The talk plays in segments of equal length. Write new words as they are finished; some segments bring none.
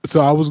So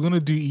I was gonna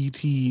do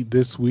ET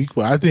this week,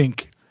 but I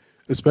think,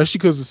 especially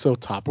because it's so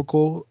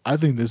topical, I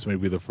think this may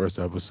be the first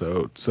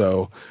episode.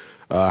 So,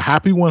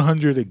 happy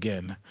 100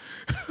 again.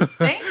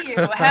 Thank you.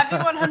 Happy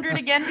 100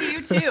 again to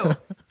you too.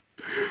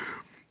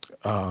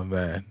 Oh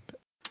man.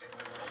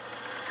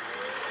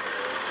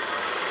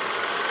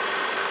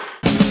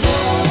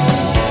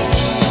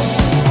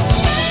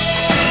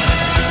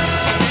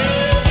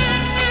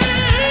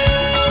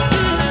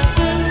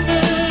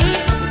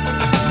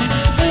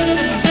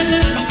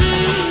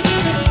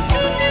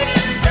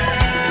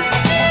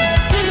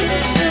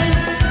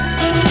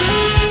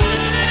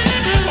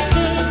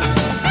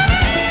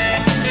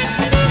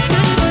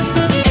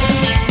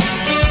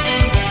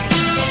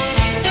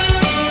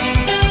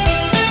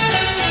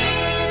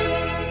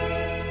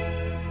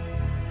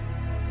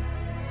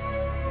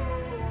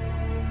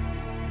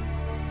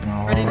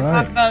 Ready to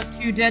talk about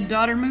Two Dead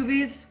Daughter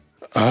movies?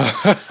 You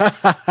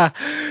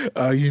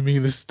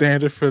mean the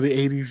standard for the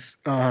 80s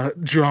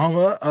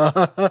drama?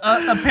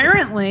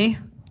 Apparently.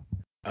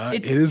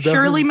 It's it is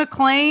Shirley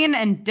MacLaine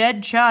and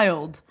Dead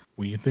Child.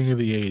 When you think of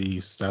the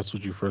 80s, that's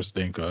what you first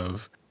think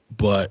of.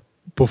 But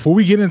before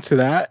we get into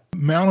that,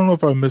 man, I don't know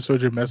if I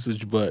misread your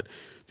message, but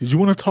did you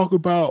want to talk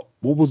about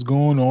what was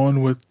going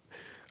on with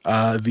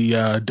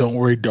the Don't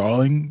Worry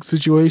Darling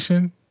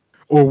situation?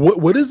 Or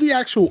what is the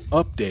actual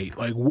update?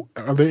 Like,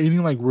 are there any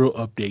like real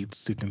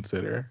updates to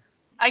consider?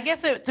 I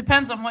guess it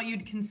depends on what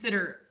you'd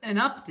consider an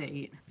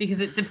update,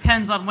 because it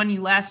depends on when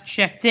you last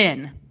checked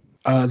in.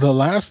 The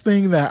last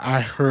thing that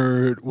I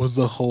heard was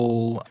the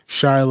whole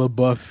Shia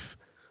LaBeouf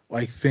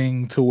like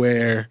thing, to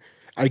where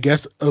I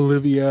guess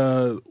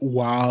Olivia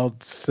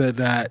Wilde said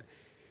that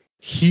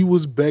he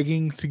was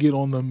begging to get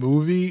on the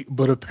movie,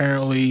 but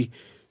apparently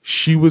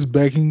she was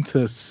begging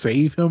to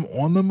save him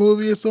on the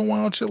movie or some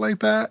wild shit like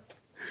that.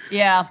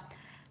 Yeah.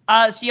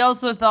 She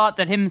also thought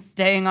that him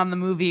staying on the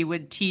movie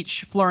would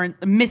teach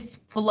Miss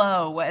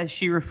Flo, as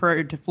she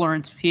referred to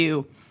Florence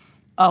Pugh,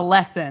 a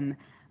lesson,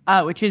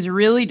 which is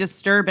really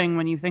disturbing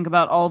when you think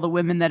about all the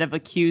women that have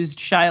accused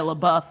Shia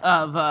LaBeouf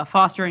of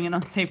fostering an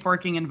unsafe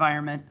working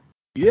environment.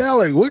 Yeah,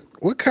 like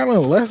what kind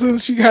of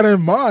lessons she got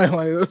in mind?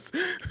 Like,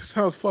 that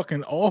sounds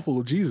fucking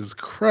awful. Jesus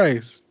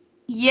Christ.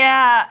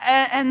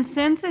 Yeah, and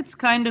since it's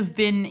kind of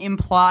been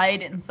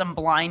implied in some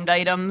blind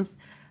items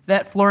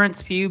that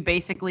Florence Pugh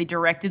basically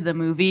directed the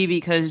movie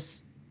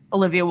because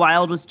Olivia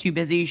Wilde was too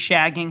busy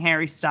shagging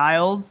Harry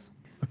Styles.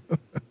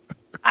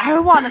 I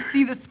want to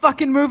see this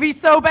fucking movie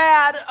so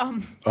bad.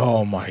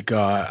 Oh my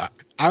god.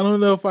 I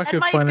don't know if I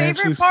could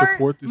financially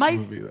support this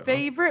movie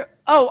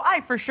though.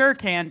 I for sure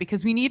can,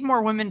 because we need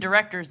more women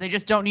directors. They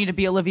just don't need to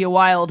be Olivia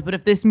Wilde. But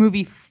if this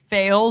movie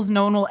fails,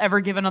 no one will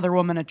ever give another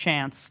woman a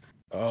chance.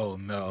 Oh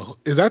no.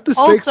 Is that the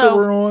stakes that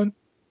we're on?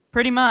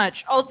 Pretty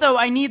much. Also,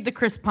 I need the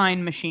Chris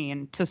Pine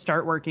machine to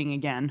start working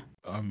again.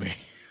 I mean,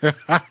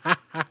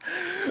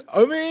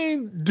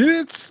 did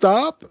it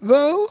stop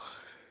though?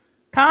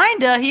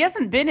 Kinda. He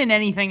hasn't been in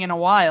anything in a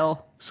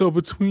while. So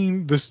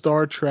between the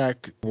Star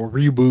Trek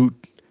reboot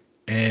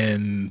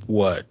and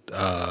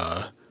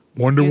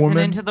Wonder Woman?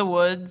 Into the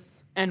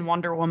Woods and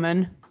Wonder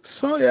Woman.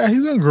 So yeah,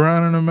 he's been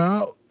grinding them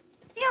out.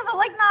 Yeah, but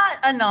like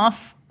not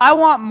enough. I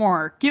want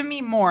more. Give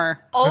me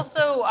more.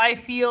 Also, I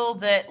feel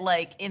that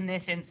like in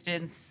this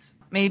instance,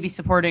 maybe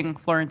supporting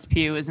Florence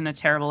Pugh isn't a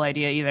terrible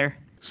idea either.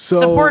 So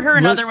support her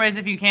in other ways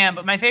if you can,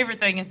 but my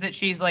favorite thing is that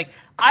she's like,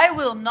 I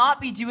will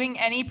not be doing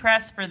any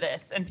press for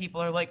this. And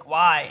people are like,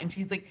 why? And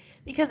she's like,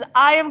 because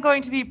I am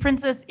going to be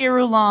Princess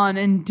Irulan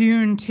in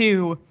Dune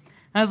 2. And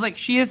I was like,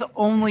 she is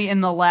only in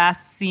the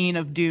last scene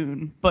of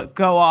Dune, but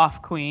go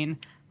off, Queen.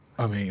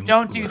 I mean,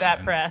 don't do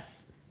that,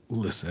 press.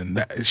 Listen,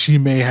 she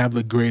may have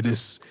the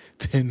greatest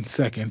 10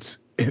 seconds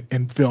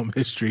in film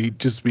history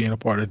just being a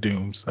part of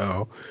Dune,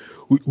 so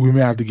we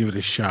may have to give it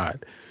a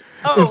shot.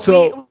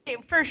 Oh, we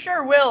for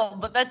sure will,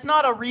 but that's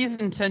not a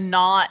reason to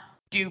not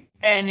do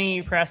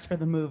any press for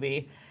the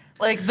movie.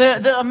 Like,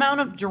 the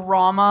amount of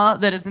drama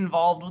that is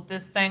involved with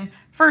this thing,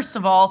 first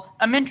of all,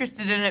 I'm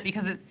interested in it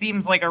because it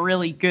seems like a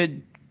really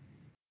good...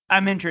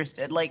 I'm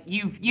interested. Like,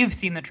 you've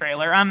seen the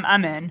trailer.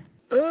 I'm in.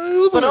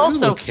 But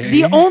also,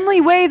 the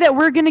only way that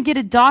we're going to get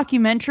a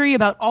documentary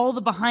about all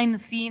the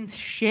behind-the-scenes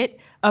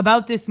shit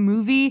about this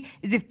movie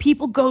is if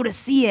people go to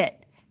see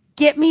it.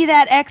 Get me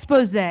that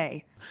expose.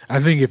 I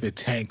think if it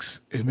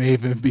tanks, it may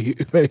even be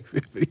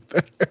better.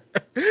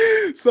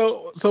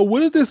 So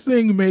what if this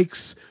thing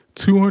makes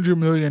 $200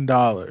 million?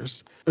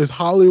 Is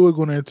Hollywood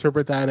going to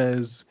interpret that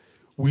as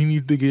we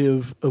need to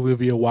give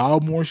Olivia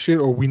Wilde more shit,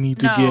 or we need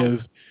to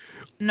give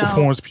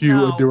Florence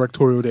Pugh a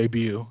directorial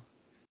debut?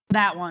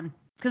 That one.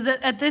 Because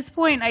at this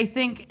point, I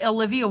think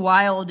Olivia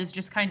Wilde is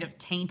just kind of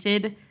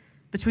tainted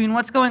between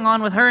what's going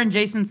on with her and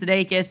Jason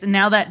Sudeikis, and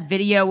now that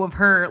video of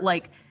her,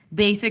 like,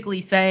 basically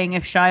saying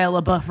if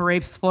Shia LaBeouf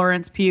rapes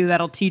Florence Pugh,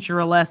 that'll teach her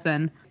a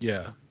lesson.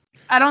 Yeah.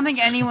 I don't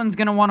think anyone's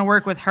going to want to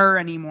work with her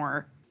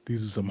anymore.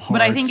 These are some hard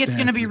But I think it's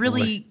going to be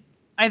really...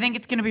 I think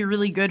it's going to be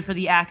really good for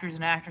the actors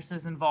and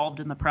actresses involved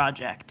in the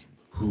project.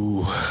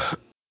 Ooh.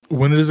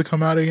 When does it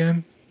come out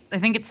again? I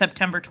think it's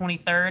September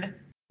 23rd.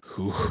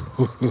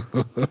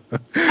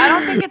 I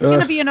don't think it's going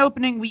to be an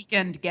opening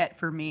weekend get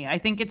for me. I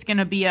think it's going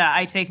to be a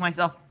I take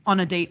myself on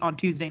a date on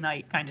Tuesday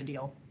night kind of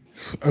deal.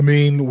 I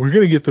mean, we're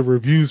going to get the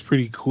reviews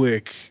pretty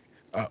quick.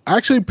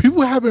 Actually,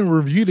 people haven't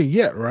reviewed it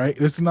yet, right?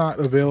 It's not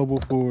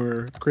available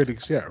for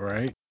critics yet,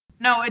 right?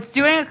 No, it's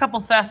doing a couple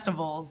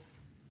festivals.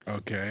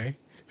 Okay.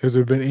 Has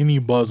there been any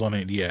buzz on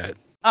it yet?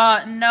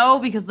 No,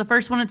 because the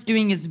first one it's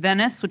doing is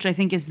Venice, which I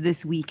think is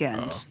this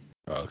weekend.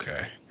 Oh,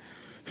 okay.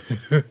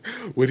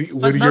 What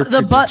But are your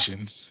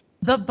predictions?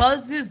 The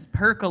buzz is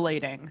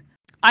percolating.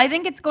 I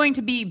think it's going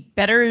to be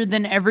better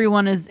than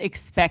everyone is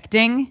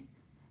expecting,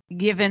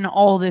 given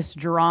all this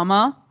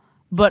drama,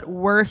 but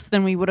worse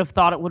than we would have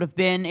thought it would have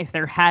been if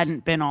there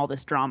hadn't been all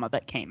this drama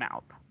that came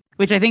out,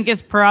 which I think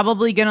is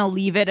probably going to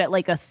leave it at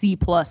like a C+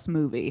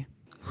 movie.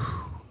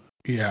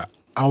 Yeah,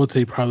 I would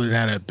say probably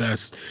that at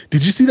best.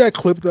 Did you see that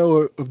clip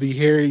though of the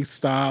Harry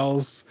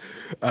Styles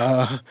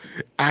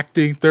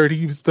acting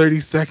 30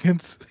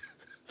 seconds?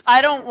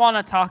 I don't want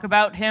to talk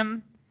about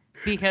him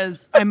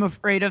because I'm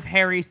afraid of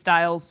Harry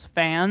Styles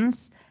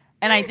fans.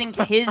 And I think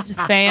his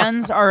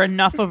fans are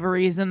enough of a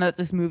reason that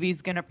this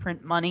movie's going to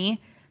print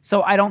money.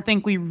 So I don't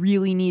think we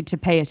really need to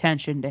pay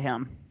attention to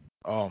him.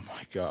 Oh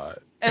my God.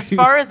 As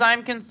far as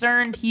I'm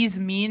concerned, he's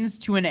means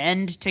to an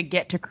end to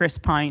get to Chris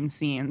Pine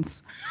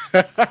scenes.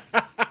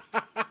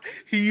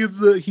 He's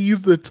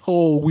the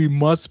toll we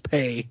must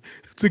pay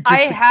to get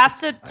I to have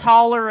Chris to Pine.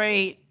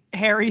 tolerate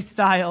Harry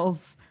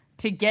Styles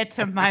to get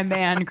to my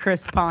man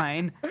Chris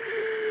Pine.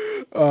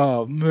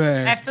 Oh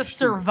man. I have to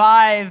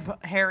survive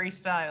Harry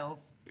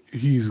Styles.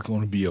 He's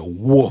gonna be a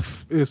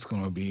wolf. It's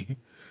gonna be.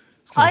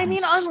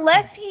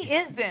 Unless he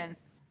isn't.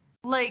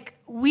 Like,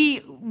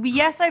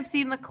 yes, I've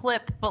seen the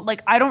clip, but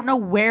like, I don't know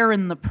where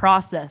in the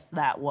process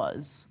that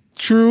was.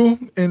 True,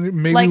 and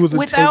maybe Like, it was a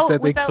take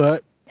that they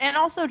cut. And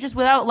also just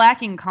without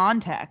lacking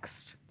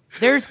context.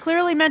 There's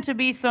clearly meant to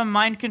be some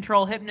mind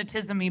control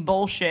hypnotism-y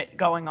bullshit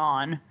going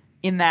on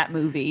in that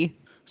movie.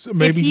 So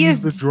maybe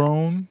he's the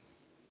drone.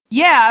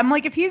 Yeah, I'm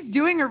like, if he's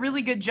doing a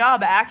really good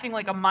job acting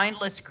like a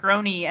mindless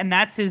crony and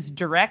that's his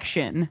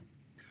direction.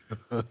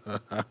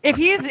 If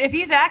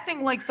he's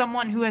acting like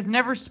someone who has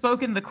never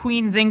spoken the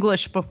Queen's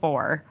English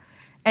before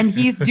and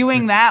he's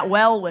doing that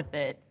well with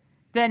it,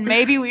 then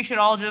maybe we should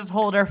all just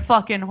hold our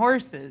fucking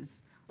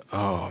horses.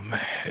 Oh man,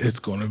 it's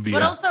gonna be.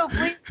 But also,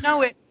 please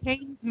know it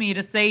pains me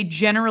to say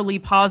generally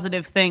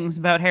positive things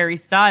about Harry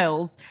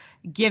Styles,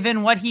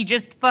 given what he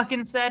just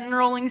fucking said in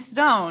Rolling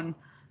Stone.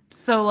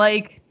 So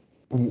like,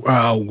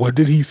 what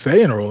did he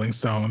say in Rolling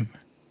Stone?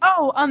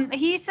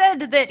 He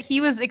said that he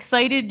was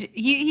excited.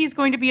 He's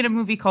going to be in a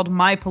movie called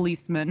My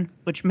Policeman,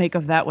 which make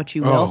of that what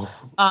you will.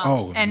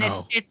 And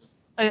no.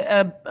 it's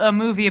a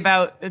movie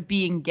about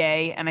being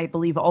gay, and I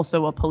believe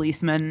also a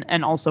policeman,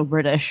 and also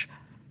British,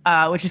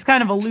 which is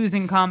kind of a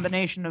losing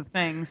combination of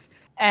things.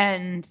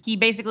 And he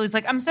basically was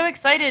like, I'm so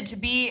excited to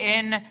be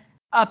in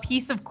a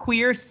piece of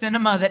queer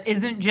cinema that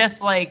isn't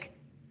just like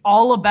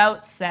all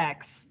about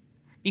sex.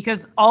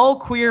 Because all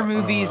queer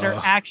movies are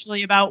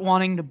actually about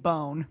wanting to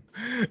bone.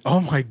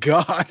 Oh my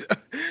God.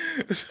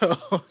 So,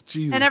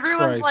 Jesus and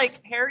everyone's Christ.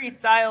 like, Harry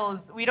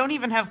Styles, we don't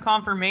even have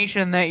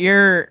confirmation that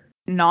you're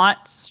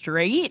not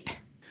straight.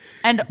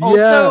 And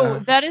also,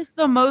 that is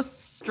the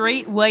most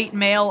straight white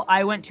male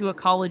I went to a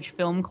college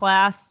film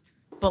class,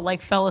 but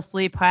like fell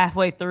asleep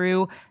halfway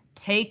through,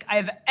 take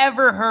I've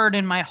ever heard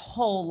in my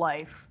whole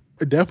life.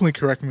 Definitely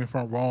correct me if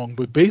I'm wrong,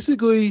 but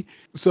basically,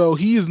 so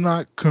he is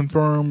not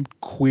confirmed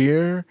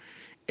queer.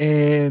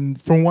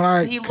 And from what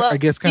I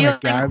guess kind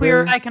of gather,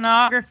 queer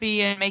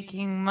iconography and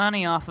making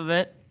money off of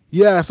it.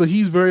 Yeah, so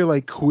he's very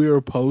like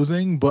queer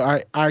posing,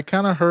 but I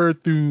kind of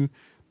heard through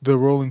the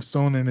Rolling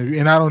Stone interview,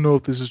 and I don't know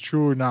if this is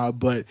true or not,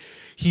 but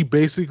he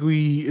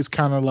basically is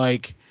kind of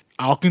like,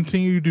 I'll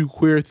continue to do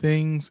queer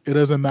things. It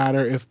doesn't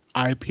matter if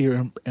I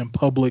appear in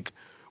public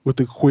with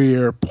a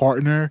queer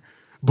partner,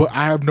 but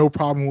I have no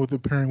problem with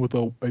appearing with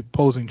a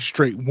posing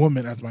straight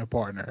woman as my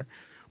partner.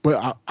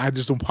 But I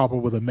just don't pop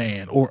up with a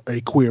man or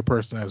a queer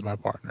person as my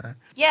partner.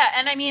 Yeah,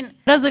 and I mean,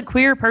 as a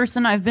queer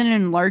person, I've been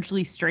in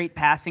largely straight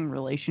passing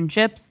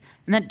relationships,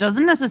 and that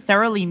doesn't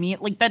necessarily mean,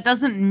 like, that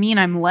doesn't mean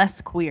I'm less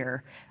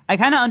queer. I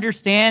kind of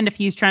understand if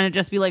he's trying to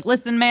just be like,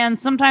 listen, man,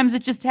 sometimes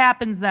it just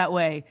happens that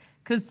way,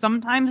 because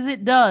sometimes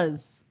it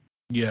does.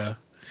 Yeah.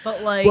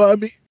 But, like, well, I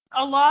mean,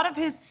 a lot of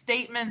his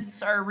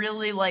statements are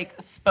really,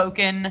 like,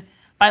 spoken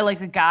by,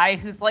 like, a guy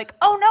who's like,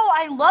 oh, no,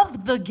 I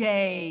love the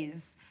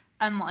gays,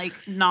 and, like,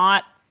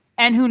 not...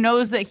 And who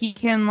knows that he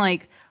can,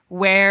 like,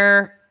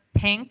 wear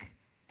pink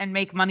and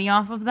make money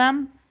off of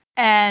them,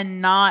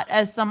 and not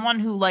as someone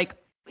who, like,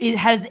 it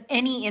has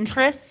any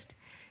interest.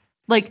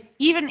 Like,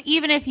 even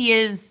if he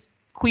is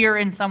queer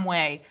in some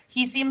way,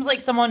 he seems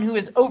like someone who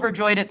is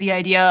overjoyed at the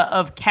idea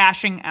of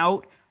cashing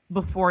out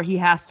before he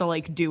has to,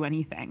 like, do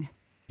anything.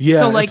 Yeah.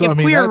 So, like, if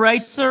queer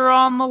rights are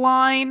on the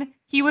line,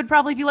 he would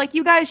probably be like,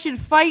 you guys should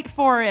fight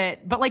for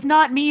it. But, like,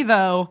 not me,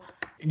 though.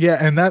 Yeah,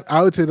 and that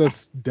I would say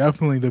that's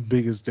definitely the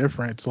biggest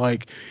difference.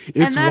 Like,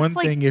 it's one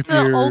thing if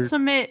you're the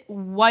ultimate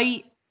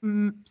white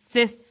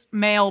cis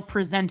male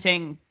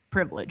presenting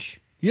privilege.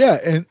 Yeah,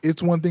 and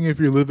it's one thing if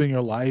you're living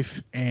your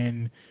life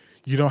and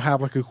you don't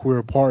have like a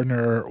queer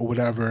partner or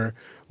whatever,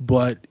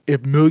 but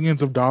if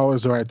millions of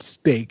dollars are at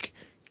stake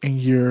and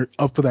you're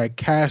up for that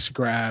cash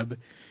grab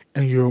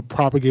and you're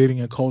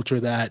propagating a culture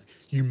that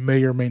you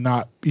may or may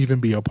not even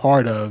be a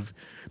part of,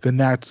 then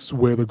that's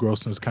where the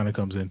grossness kind of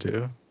comes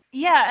into.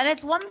 Yeah, and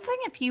it's one thing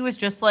if he was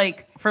just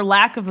like, for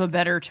lack of a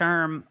better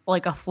term,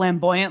 like a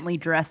flamboyantly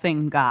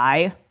dressing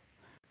guy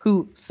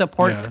who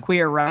supports Yeah.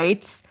 queer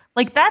rights.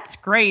 Like, that's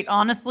great.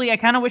 Honestly, I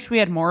kind of wish we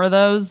had more of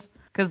those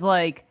because,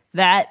 like,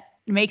 that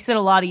makes it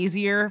a lot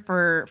easier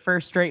for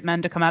straight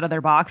men to come out of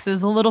their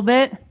boxes a little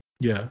bit.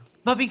 Yeah.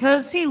 But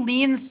because he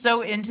leans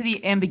so into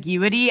the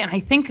ambiguity, and I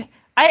think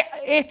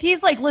if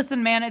he's like,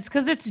 listen, man, it's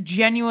because it's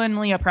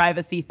genuinely a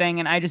privacy thing,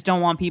 and I just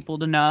don't want people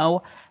to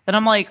know, then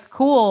I'm like,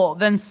 cool,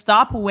 then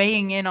stop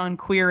weighing in on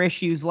queer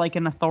issues like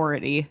an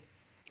authority.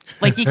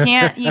 Like you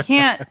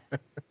can't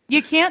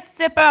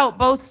sip out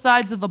both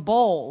sides of the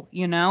bowl,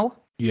 you know?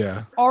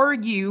 Yeah. Are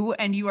you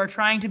and you are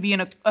trying to be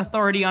an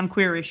authority on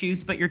queer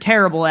issues, but you're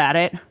terrible at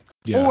it?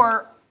 Yeah.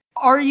 Or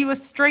are you a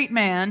straight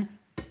man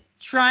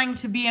trying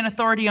to be an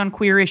authority on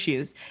queer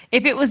issues?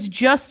 If it was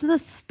just the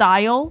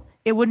style,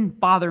 it wouldn't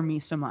bother me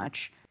so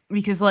much.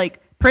 Because, like,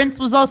 Prince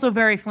was also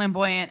very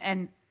flamboyant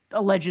and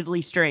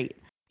allegedly straight.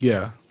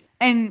 Yeah.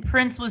 And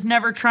Prince was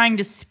never trying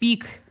to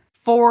speak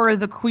for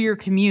the queer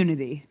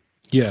community.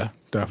 Yeah,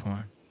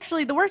 definitely.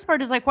 Actually, the worst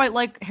part is I quite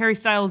like Harry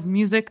Styles'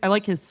 music. I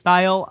like his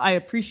style. I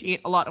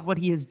appreciate a lot of what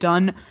he has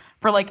done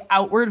for, like,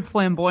 outward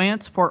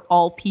flamboyance for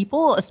all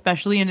people,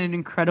 especially in an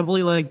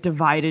incredibly, like,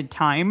 divided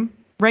time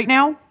right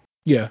now.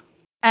 Yeah.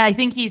 And I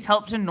think he's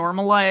helped to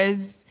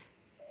normalize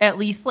at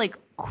least, like,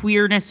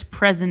 queerness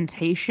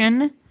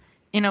presentation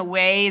in a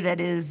way that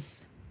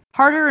is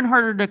harder and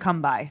harder to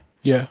come by.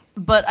 Yeah.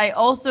 But I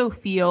also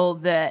feel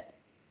that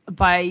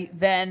by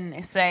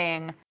then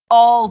saying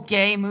all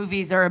gay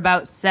movies are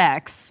about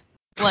sex,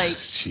 like,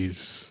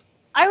 Jesus.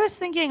 I was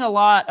thinking a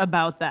lot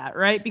about that,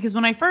 right? Because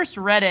when I first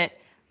read it,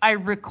 I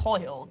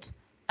recoiled.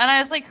 And I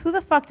was like, who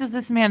the fuck does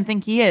this man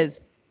think he is?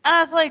 And I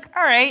was like,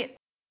 all right.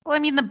 Well, I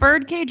mean, The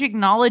Birdcage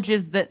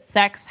acknowledges that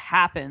sex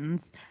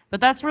happens,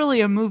 but that's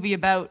really a movie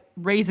about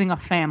raising a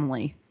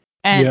family.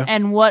 Yeah.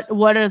 And what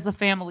does a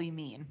family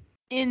mean?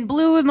 In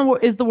Blue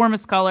is the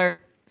Warmest Color,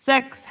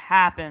 sex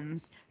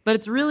happens, but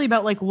it's really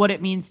about, like, what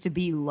it means to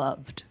be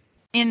loved.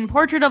 In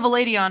Portrait of a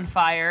Lady on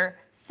Fire,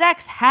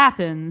 sex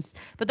happens,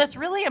 but that's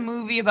really a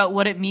movie about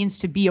what it means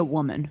to be a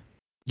woman.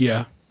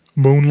 Yeah.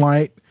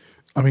 Moonlight.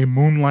 I mean,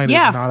 Moonlight is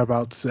Yeah. not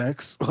about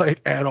sex,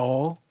 like, at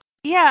all.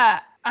 Yeah,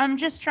 I'm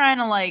just trying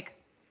to, like,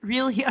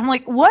 really, I'm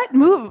like, what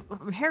movie,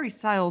 Harry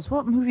Styles,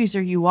 what movies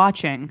are you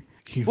watching?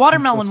 He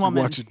Watermelon must be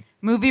Woman, watching.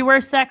 movie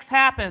where sex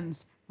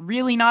happens,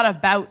 really not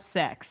about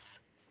sex.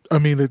 I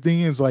mean, the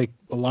thing is, like,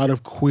 a lot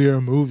of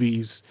queer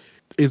movies,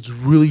 it's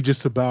really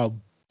just about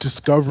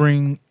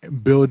discovering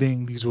and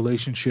building these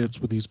relationships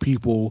with these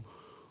people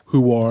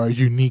who are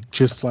unique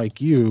just like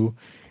you.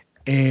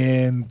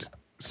 And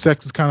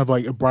sex is kind of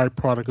like a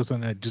byproduct of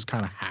something that just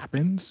kind of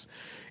happens.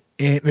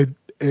 And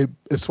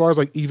as far as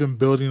like even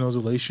building those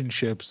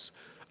relationships,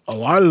 a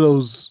lot of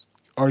those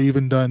are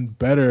even done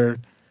better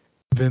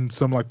than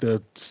some like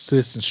the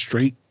cis and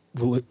straight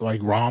like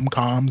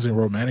rom-coms and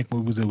romantic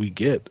movies that we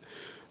get.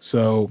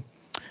 So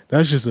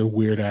that's just a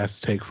weird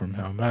ass take from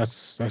him.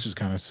 That's just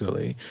kind of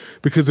silly.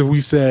 Because if we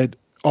said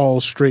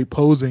all straight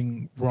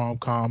posing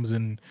rom-coms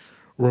and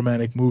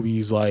romantic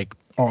movies like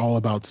are all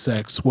about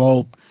sex,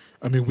 well,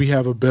 I mean, we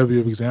have a bevy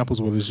of examples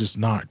where it's just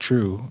not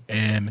true,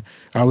 and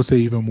I would say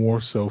even more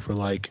so for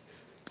like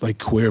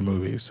queer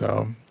movies.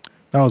 So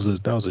that was a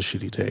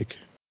shitty take.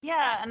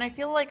 Yeah, and I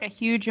feel like a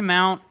huge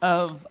amount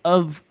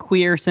of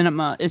queer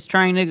cinema is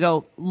trying to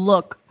go,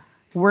 look,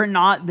 we're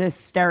not this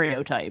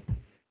stereotype.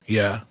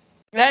 Yeah.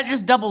 That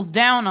just doubles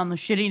down on the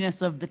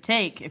shittiness of the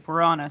take, if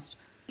we're honest.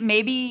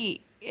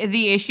 Maybe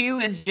the issue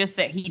is just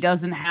that he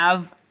doesn't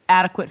have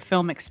adequate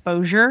film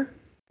exposure.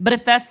 But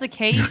if that's the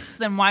case,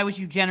 then why would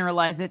you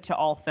generalize it to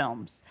all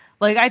films?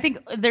 Like, I think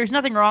there's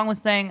nothing wrong with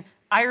saying,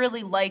 I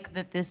really like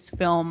that this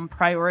film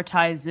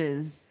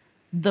prioritizes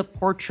the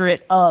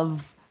portrait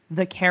of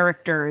the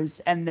characters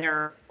and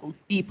their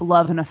deep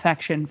love and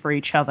affection for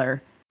each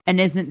other and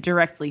isn't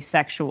directly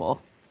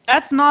sexual.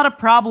 That's not a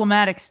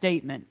problematic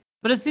statement.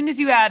 But as soon as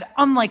you add,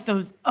 unlike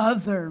those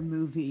other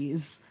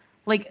movies,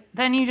 like,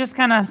 then you just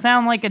kind of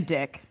sound like a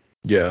dick.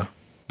 Yeah.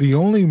 The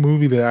only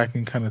movie that I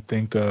can kind of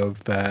think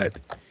of that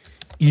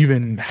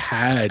even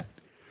had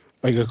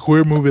like a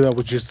queer movie that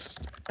would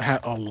just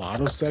had a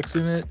lot of sex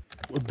in it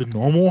with The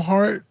Normal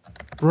Heart,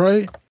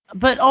 right?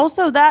 But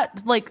also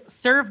that, like,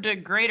 served a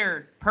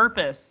greater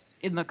purpose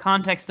in the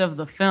context of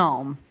the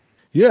film.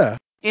 Yeah.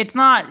 It's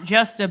not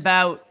just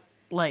about,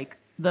 like,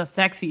 the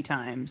sexy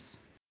times.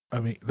 I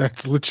mean,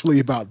 that's literally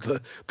about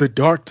the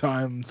dark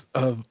times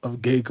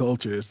of gay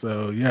culture.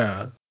 So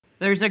yeah.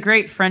 There's a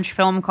great French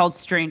film called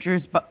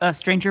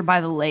Stranger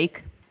by the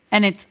Lake,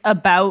 and it's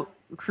about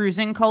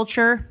cruising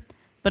culture,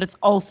 but it's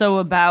also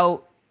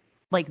about,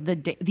 like,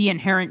 the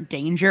inherent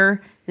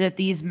danger that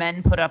these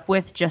men put up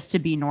with just to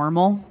be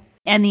normal.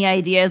 And the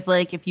idea is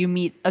like if you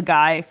meet a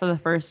guy for the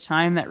first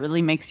time that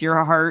really makes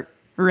your heart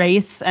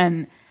race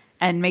and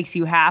makes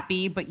you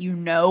happy, but you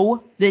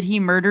know that he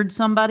murdered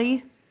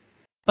somebody,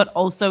 but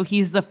also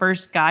he's the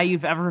first guy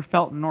you've ever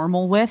felt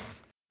normal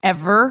with,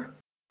 ever,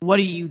 what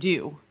do you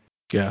do?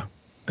 Yeah.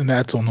 And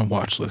that's on the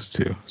watch list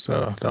too.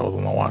 So that was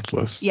on the watch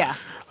list. Yeah.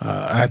 And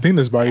I think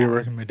that's by your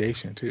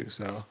recommendation too.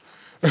 So.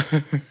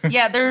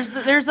 Yeah,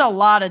 there's a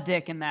lot of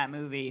dick in that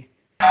movie.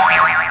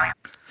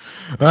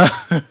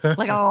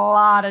 Like a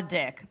lot of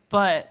dick,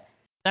 but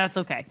that's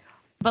okay.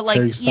 But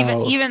like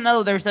even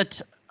though there's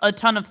a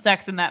ton of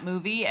sex in that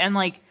movie, and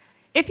like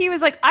if he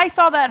was like, I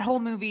saw that whole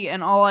movie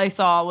and all I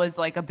saw was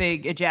like a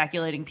big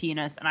ejaculating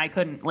penis and I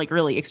couldn't like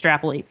really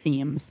extrapolate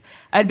themes,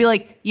 I'd be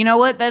like, you know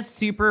what, that's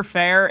super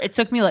fair. It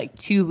took me like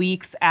 2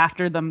 weeks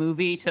after the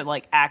movie to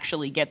like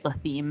actually get the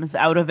themes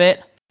out of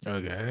it.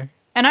 Okay.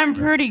 And I'm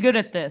pretty good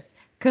at this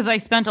because I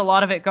spent a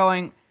lot of it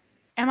going,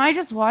 am I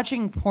just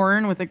watching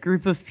porn with a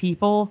group of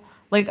people?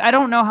 Like, I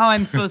don't know how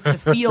I'm supposed to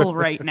feel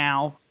right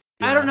now.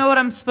 Yeah. I don't know what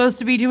I'm supposed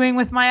to be doing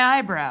with my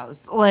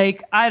eyebrows.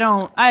 Like, I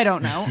don't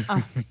know.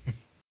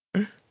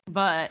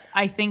 But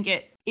I think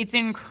it's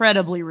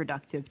incredibly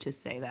reductive to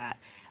say that,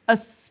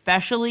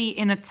 especially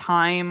in a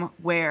time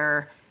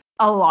where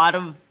a lot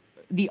of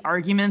the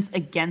arguments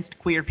against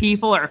queer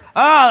people are,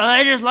 oh,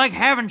 they just like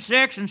having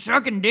sex and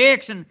sucking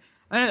dicks and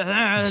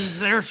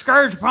they're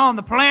scourge upon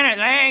the planet.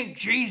 They ain't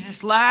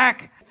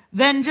Jesus-like.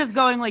 Then just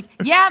going like,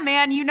 yeah,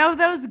 man, you know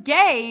those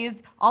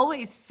gays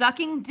always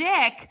sucking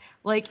dick,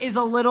 like, is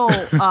a little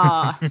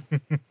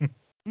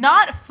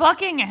not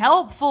fucking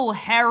helpful,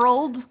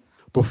 Harold.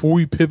 Before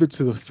we pivot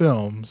to the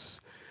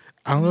films,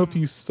 I don't know if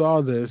you saw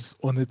this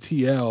on the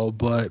TL,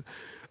 but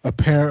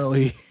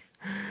apparently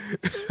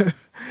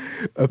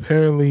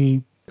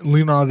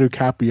Leonardo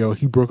DiCaprio,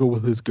 he broke up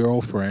with his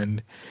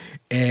girlfriend,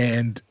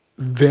 and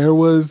there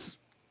was,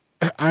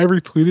 I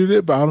retweeted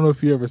it, but I don't know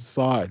if you ever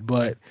saw it,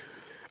 but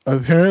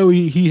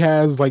apparently he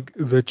has like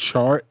the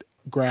chart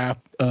graph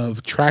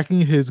of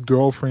tracking his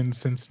girlfriend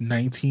since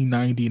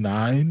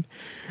 1999.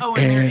 Oh,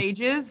 and their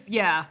ages?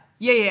 Yeah.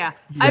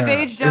 I've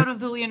aged out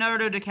of the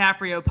Leonardo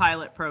DiCaprio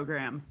pilot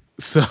program.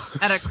 So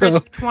at a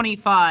crisp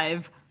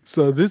 25.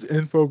 So this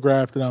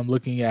infograph that I'm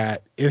looking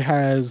at, it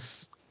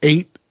has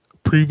 8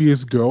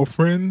 previous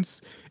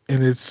girlfriends,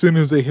 and as soon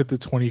as they hit the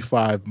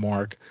 25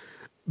 mark,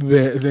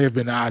 they've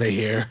been out of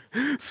here.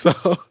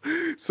 So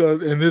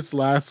in this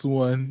last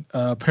one,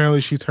 apparently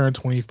she turned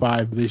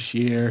 25 this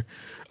year.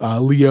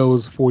 Leo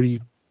is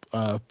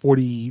 44,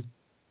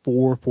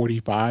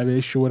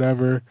 45-ish or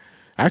whatever.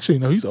 Actually,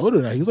 no, he's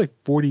older now. He's like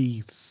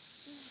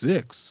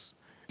 46.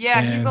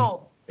 Yeah, he's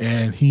old.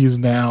 And he is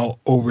now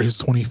over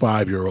his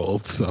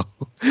 25-year-old. So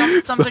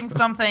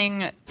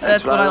something.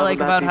 That's what I like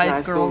about high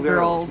school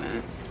girls.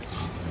 Man.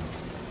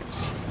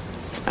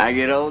 I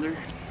get older,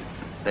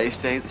 they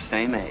stay the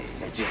same age.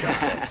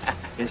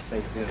 Yes,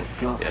 they do.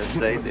 Yes,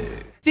 they do.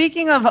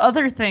 Speaking of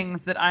other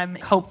things that I'm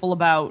hopeful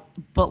about,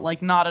 but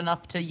like not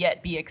enough to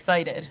yet be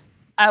excited,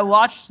 I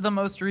watched the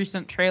most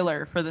recent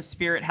trailer for the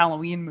Spirit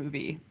Halloween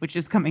movie, which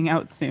is coming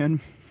out soon.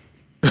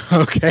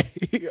 Okay,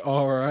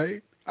 all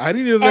right. I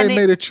didn't even know they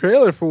made a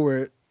trailer for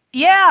it.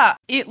 Yeah,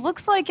 it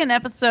looks like an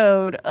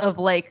episode of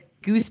like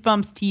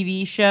Goosebumps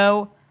TV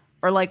show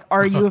or like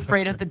Are You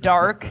Afraid of the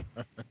Dark?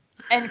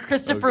 And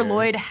Christopher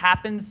Lloyd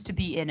happens to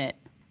be in it.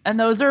 And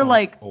those are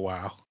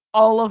wow,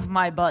 all of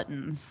my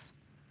buttons.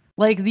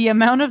 Like the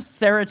amount of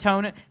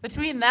serotonin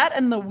between that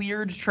and the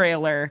weird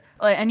trailer.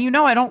 And you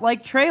know I don't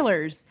like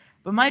trailers,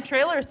 but my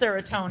trailer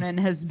serotonin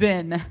has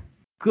been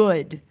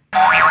good.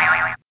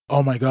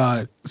 Oh my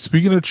God.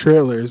 Speaking of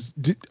trailers,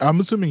 I'm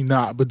assuming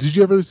not, but did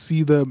you ever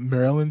see the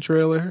Marilyn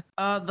trailer?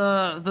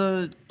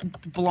 The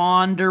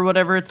blonde or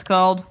whatever it's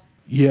called?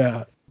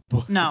 Yeah.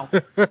 No.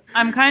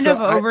 I'm kind of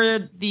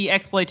over the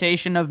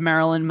exploitation of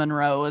Marilyn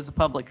Monroe as a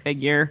public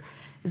figure,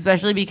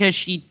 especially because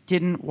she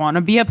didn't want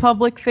to be a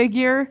public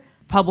figure.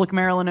 Public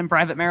Marilyn and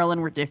private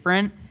Marilyn were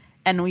different,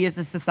 and we as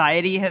a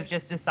society have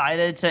just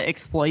decided to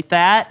exploit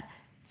that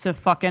to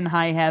fucking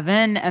high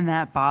heaven, and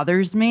that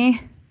bothers me.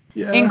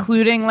 Yeah.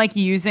 Including like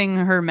using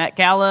her Met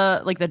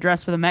Gala, like the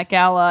dress for the Met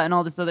Gala and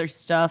all this other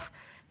stuff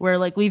where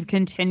like we've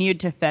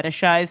continued to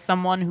fetishize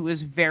someone who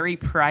is very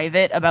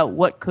private about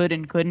what could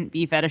and couldn't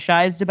be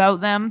fetishized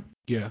about them.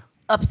 Yeah.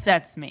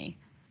 Upsets me.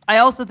 I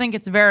also think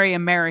it's very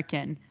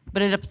American,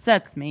 but it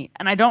upsets me.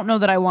 And I don't know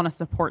that I want to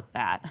support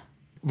that.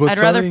 I'd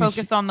rather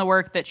focus on the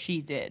work that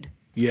she did.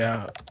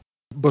 Yeah.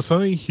 But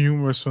something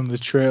humorous from the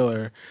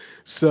trailer.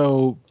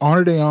 So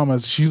Ana de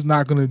Armas, she's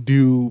not going to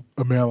do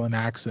a Maryland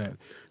accent.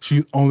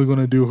 She's only going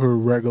to do her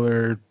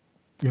regular,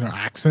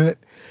 accent.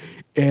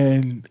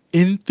 And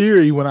in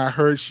theory, when I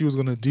heard she was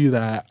going to do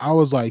that, I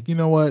was like, you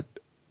know what?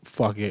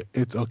 Fuck it.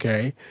 It's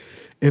okay.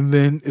 And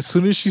then as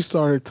soon as she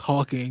started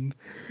talking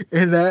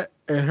and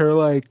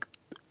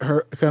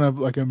her kind of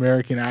like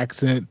American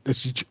accent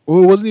it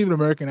wasn't even an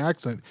American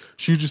accent.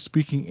 She was just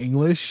speaking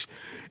English,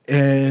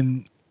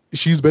 and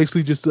she's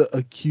basically just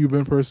a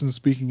Cuban person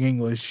speaking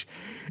English,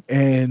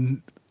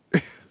 and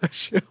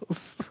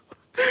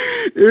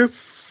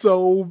it's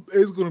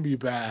it's gonna be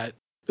bad.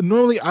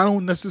 Normally, I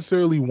don't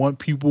necessarily want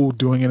people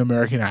doing an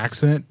American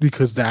accent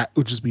because that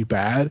would just be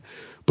bad.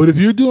 But if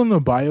you're doing a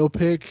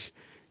biopic,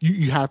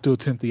 you have to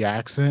attempt the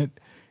accent,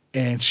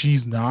 and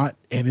she's not,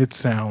 and it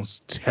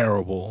sounds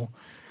terrible.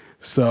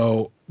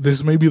 So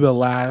this may be the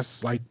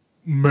last like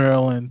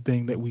Marilyn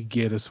thing that we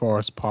get as far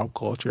as pop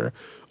culture,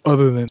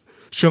 other than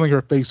showing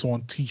her face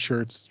on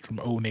T-shirts from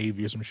Old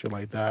Navy or some shit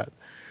like that.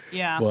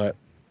 Yeah. But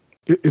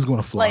it's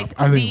gonna flop. Like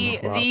I think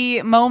it's gonna flop.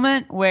 the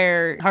moment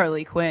where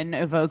Harley Quinn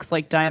evokes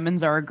like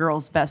diamonds are a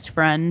girl's best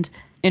friend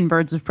in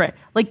Birds of Prey,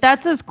 like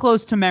that's as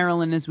close to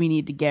Marilyn as we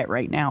need to get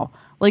right now.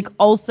 Like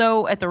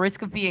also at the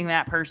risk of being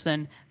that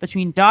person,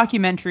 between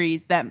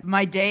documentaries, that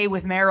My Day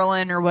with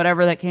Marilyn or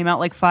whatever that came out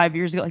like 5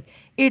 years ago, like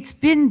it's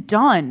been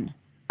done.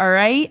 All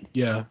right.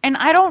 Yeah. And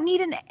I don't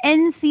need an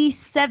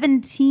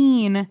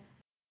NC-17.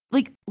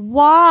 Like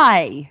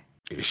why?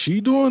 Is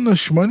she doing the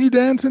shmoney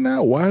dancing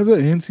now? Why is it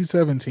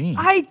NC-17?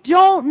 I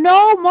don't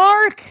know,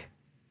 Mark.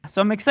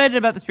 So I'm excited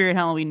about the Spirit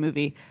Halloween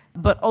movie.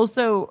 But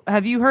also,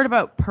 have you heard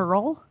about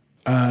Pearl?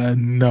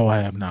 No, I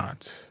have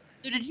not.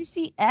 So did you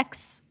see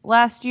X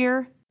last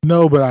year?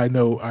 No, but I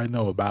know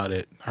about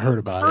it. I heard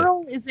about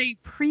Pearl is a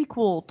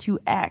prequel to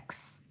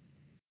X.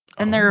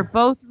 And Oh. they're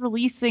both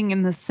releasing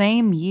in the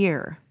same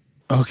year.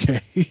 it.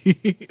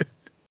 Okay.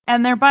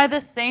 And they're by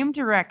the same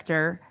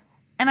director.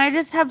 And I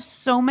just have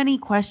so many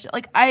questions.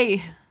 Like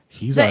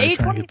He's the already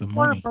trying to get the A24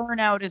 money.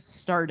 burnout is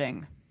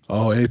starting.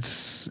 Oh, it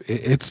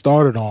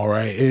started all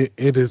right.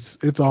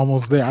 It's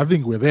almost there. I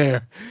think we're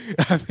there.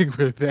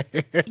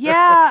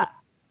 Yeah.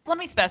 Let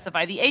me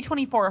specify the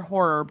A24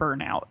 horror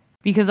burnout,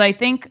 because I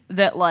think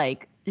that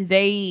like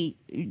they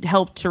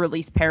helped to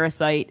release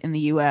Parasite in the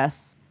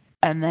US,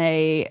 and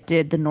they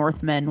did The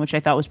Northman, which I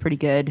thought was pretty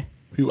good.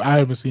 I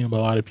haven't seen it, but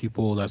a lot of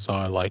people that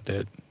saw it liked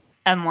it.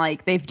 And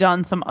like they've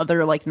done some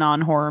other like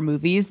non-horror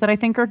movies that I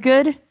think are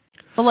good.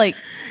 But like,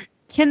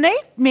 can they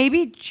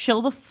maybe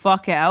chill the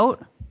fuck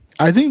out?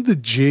 I think the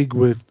jig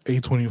with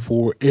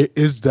A24 it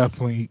is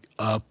definitely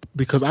up,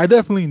 because I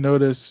definitely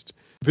noticed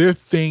their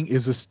thing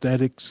is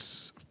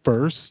aesthetics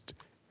first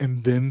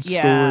and then story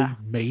Yeah.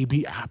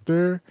 maybe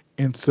after,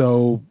 and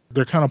so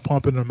they're kind of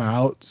pumping them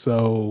out.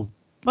 So,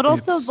 But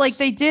also it's- like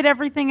they did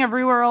Everything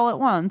Everywhere All at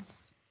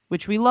Once,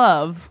 which we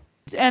love.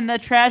 And The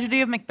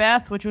Tragedy of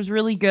Macbeth, which was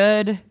really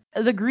good.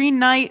 The Green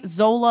Knight,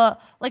 Zola.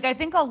 Like I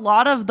think a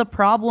lot of the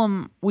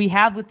problem we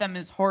have with them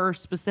is horror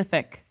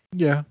specific.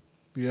 yeah.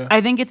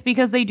 I think it's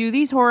because they do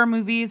these horror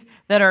movies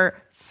that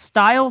are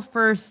style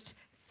first,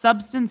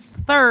 substance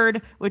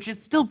third, which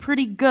is still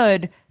pretty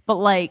good, but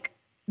like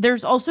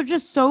there's also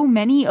just so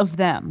many of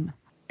them.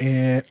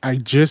 And I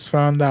just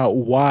found out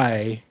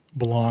why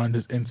Blonde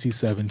is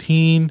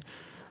NC-17.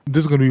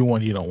 This is going to be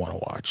one you don't want to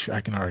watch.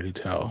 I can already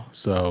tell.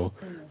 So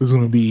there's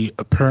going to be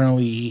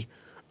apparently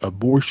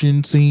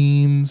abortion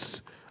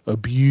scenes,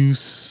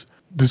 abuse,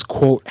 this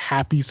quote,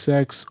 happy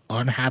sex,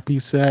 unhappy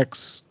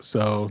sex.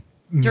 So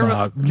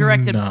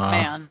Directed nah.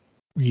 man.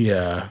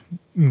 Yeah,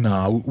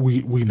 no,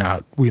 we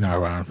not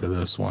around for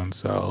this one.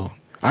 So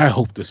I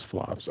hope this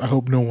flops. I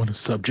hope no one is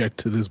subject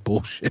to this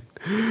bullshit.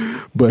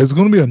 But it's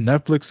gonna be on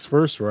Netflix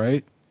first,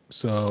 right?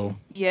 So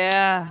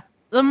Yeah.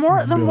 The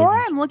more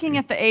Millions. I'm looking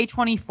at the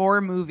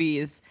A24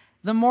 movies,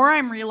 the more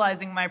I'm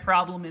realizing my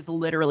problem is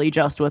literally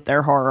just with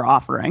their horror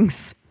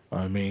offerings.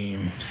 I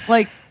mean,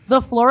 Like,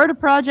 the Florida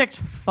Project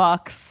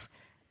fucks.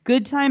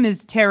 Good Time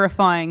is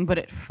terrifying, but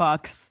it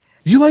fucks.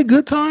 you like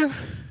Good Time?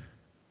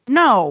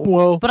 No,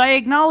 Well- but I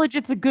acknowledge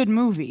it's a good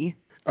movie.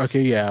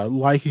 Okay, yeah,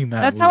 liking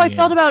that. That's how I movie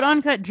felt about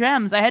ends. Uncut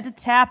Gems. I had to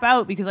tap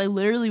out because I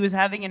literally was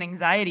having an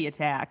anxiety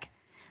attack.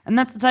 And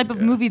that's the type of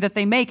Yeah. movie that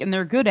they make, and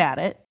they're good at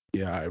it.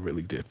 Yeah, I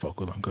really did fuck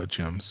with Uncut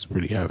Gems.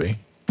 Pretty heavy.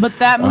 But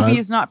that movie Uh,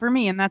 is not for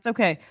me, and that's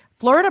okay.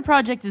 Florida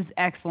Project is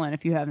excellent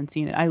if you haven't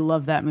seen it. I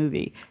love that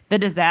movie. The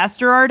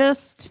Disaster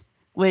Artist,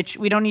 which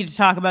we don't need to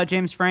talk about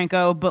James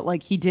Franco, but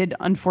like he did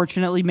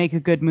unfortunately make a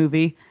good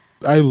movie.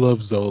 I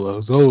love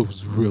Zola. Zola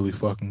was really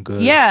fucking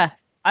good. Yeah,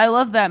 I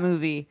love that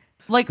movie.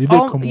 Like He did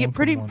all, come yeah, on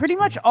pretty for pretty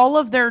months, much all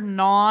of their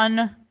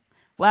non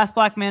Last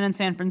Black Man in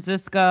San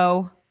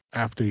Francisco,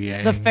 After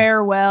Yang. The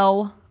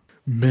Farewell.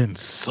 Men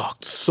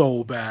sucked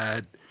so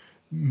bad.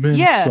 Men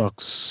Yeah.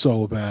 sucked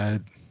so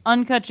bad.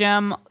 Uncut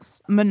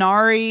Gems,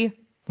 Minari.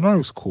 That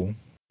was cool.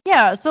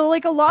 Yeah, so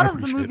like a lot I of the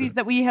appreciate movies it.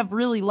 that we have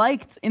really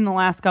liked in the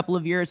last couple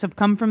of years have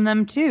come from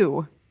them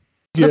too.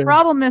 Yeah, The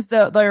problem is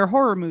that they're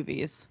horror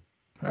movies.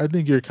 I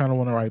think you're kind of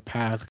on the right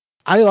path.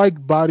 I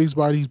like Bodies,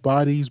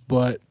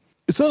 but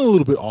it's a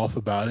little bit off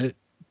about it.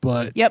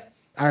 But Yep.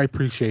 I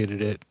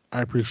appreciated it.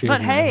 I appreciated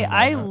But it. hey, in the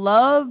I moment.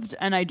 loved,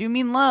 and I do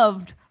mean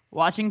loved,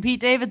 watching Pete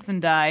Davidson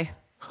die.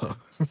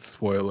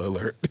 Spoiler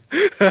alert.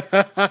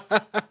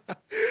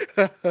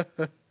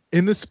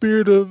 In the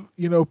spirit of,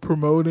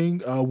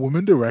 promoting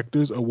women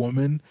directors, a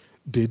woman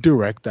did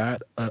direct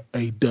that,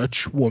 a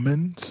Dutch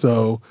woman.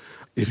 So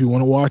if you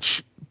want to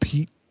watch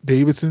Pete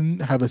Davidson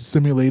have a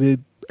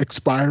simulated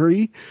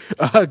expiry,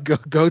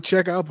 go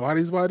check out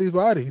Bodies.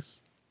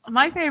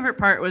 My favorite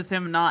part was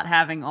him not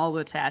having all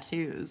the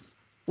tattoos.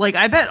 Like,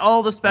 I bet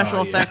all the special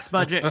Oh, yeah. effects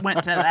budget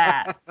went to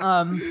that.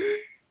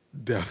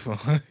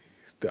 Definitely.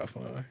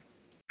 Definitely.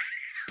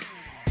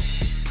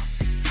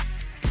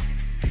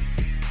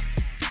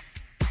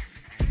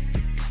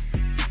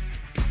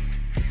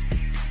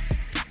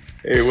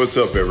 Hey, what's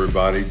up,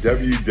 everybody?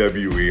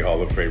 WWE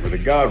Hall of Famer, The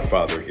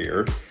Godfather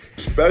here.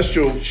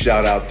 Special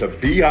shout out to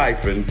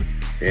B-Hyphen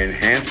and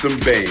Handsome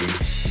Bane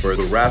for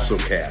the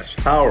WrestleCast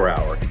Power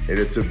Hour, and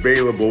it's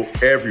available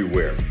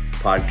everywhere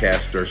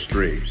podcasts are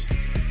streams.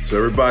 So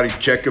everybody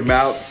check them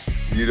out.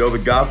 You know The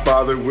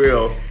Godfather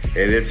will,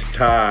 and it's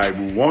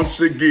time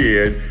once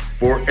again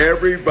for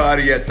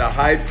everybody at the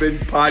Hyphen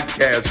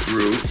Podcast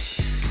Group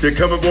to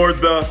come aboard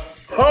the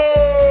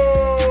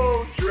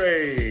Ho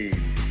Train.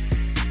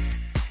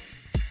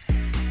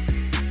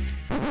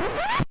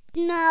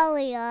 Smell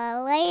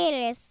your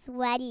latest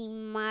sweaty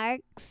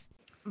marks.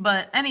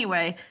 But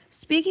anyway,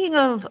 speaking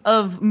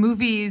of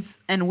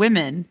movies and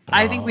women,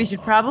 I think we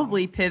should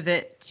probably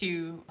pivot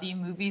to the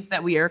movies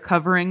that we are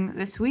covering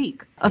this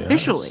week,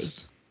 officially.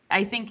 Yes.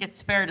 I think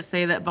it's fair to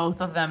say that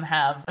both of them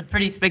have a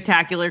pretty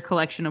spectacular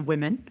collection of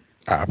women.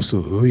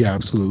 Absolutely,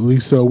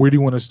 absolutely. So where do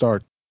you want to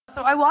start?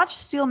 So I watched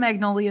Steel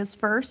Magnolias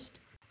first.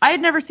 I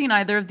had never seen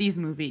either of these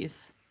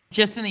movies,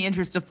 just in the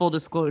interest of full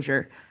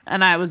disclosure.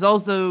 And I was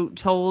also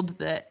told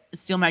that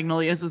Steel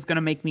Magnolias was going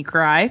to make me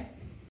cry.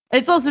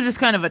 It's also just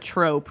kind of a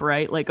trope,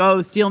 right? Like,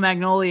 oh, Steel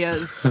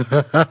Magnolias.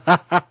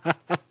 A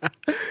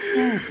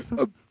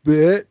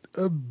bit.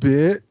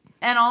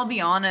 And I'll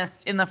be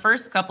honest, in the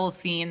first couple of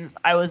scenes,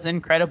 I was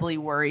incredibly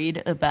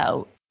worried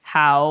about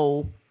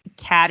how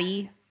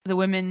catty the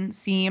women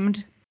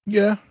seemed.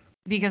 Yeah.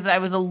 Because I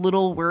was a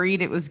little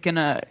worried it was going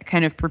to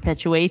kind of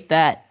perpetuate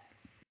that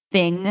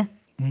thing,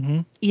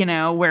 you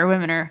know, where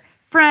women are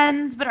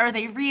friends, but are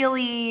they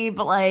really?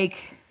 But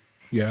like,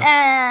 like,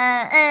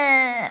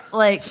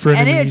 frenemies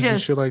and it just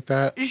and shit like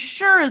that.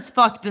 sure as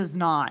fuck does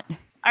not.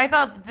 I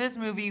thought that this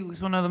movie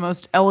was one of the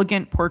most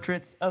elegant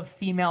portraits of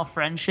female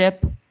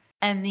friendship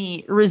and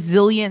the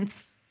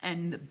resilience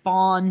and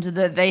bond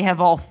that they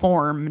have all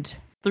formed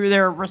through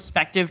their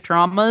respective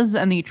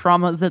traumas and the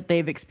traumas that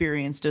they've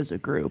experienced as a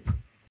group.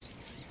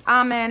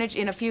 I managed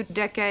in a few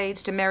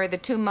decades to marry the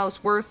two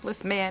most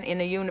worthless men in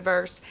the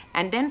universe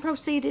and then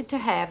proceeded to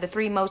have the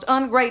three most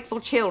ungrateful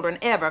children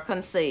ever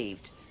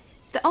conceived.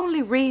 The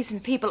only reason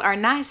people are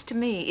nice to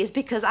me is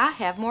because I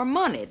have more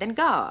money than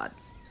God.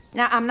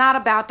 Now, I'm not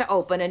about to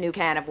open a new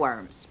can of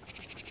worms.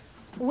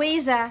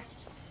 Weezer,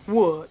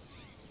 What?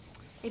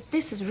 if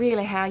this is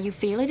really how you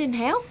feel, it isn't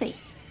healthy.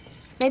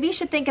 Maybe you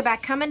should think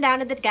about coming down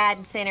to the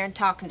guidance center and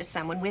talking to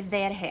someone with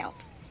their help.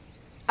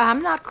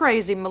 I'm not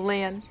crazy,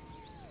 Malin.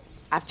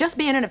 I've just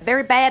been in a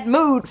very bad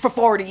mood for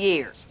 40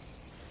 years.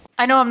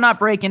 I know I'm not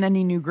breaking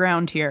any new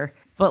ground here,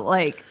 but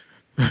like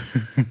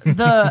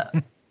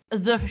the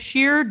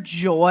sheer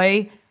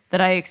joy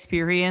that I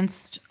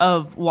experienced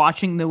of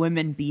watching the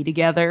women be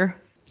together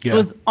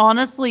was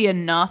honestly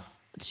enough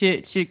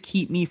to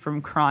keep me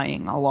from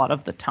crying a lot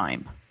of the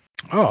time.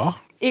 Oh.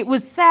 It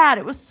was sad.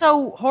 It was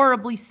so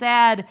horribly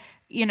sad,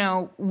 you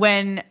know,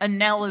 when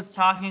Annelle is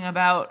talking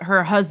about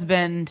her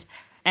husband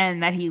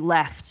and that he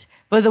left.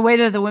 But the way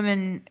that the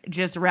women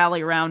just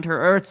rally around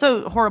her, or it's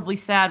so horribly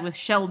sad with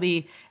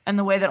Shelby and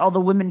the way that all the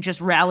women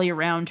just rally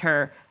around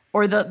her,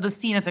 or the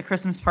scene at the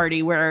Christmas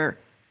party where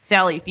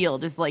Sally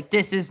Field is like,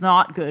 this is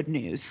not good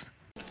news.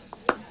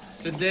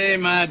 Today,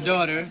 my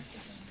daughter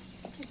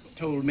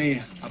told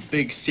me a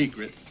big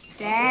secret.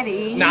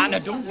 Daddy. Now,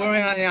 don't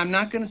worry, honey. I'm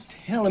not going to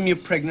tell him you're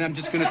pregnant. I'm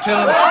just going to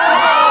tell him...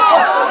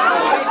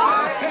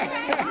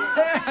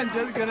 I'm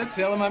just going to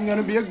tell him I'm going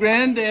to be a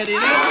granddaddy.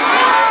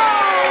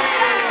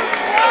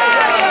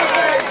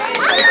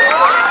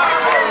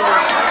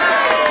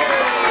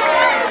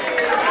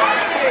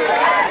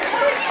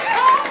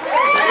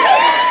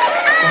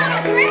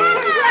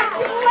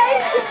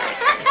 Congratulations!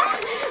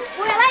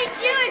 Well,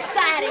 ain't you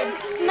excited?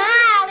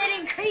 Smile, it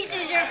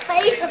increases your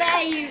face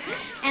value.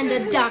 And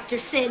the doctor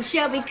said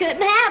Shelby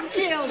couldn't have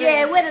children.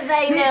 Yeah, what do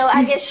they know?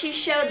 I guess she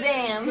showed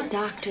them. The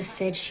doctor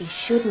said she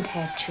shouldn't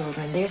have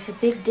children. There's a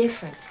big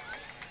difference.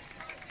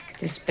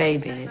 This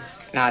baby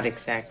is not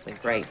exactly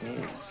great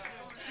news.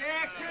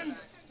 Jackson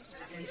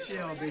and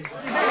Shelby.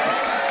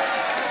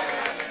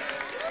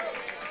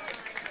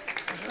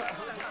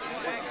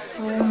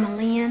 Oh,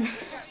 Malin,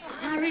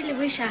 I really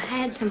wish I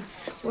had some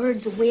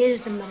words of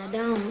wisdom, but I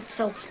don't.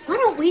 So why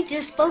don't we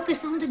just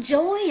focus on the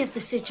joy of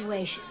the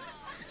situation?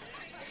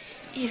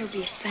 It'll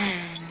be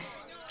fine.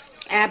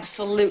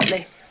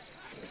 Absolutely.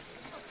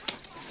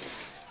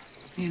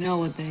 You know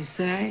what they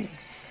say?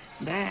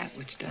 That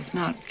which does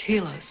not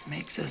kill us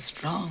makes us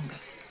stronger.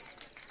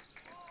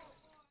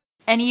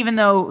 And even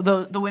though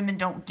the women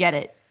don't get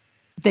it,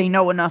 they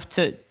know enough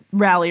to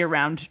rally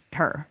around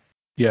her.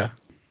 Yeah.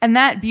 And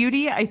that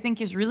beauty, I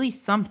think, is really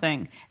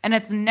something. And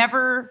it's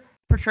never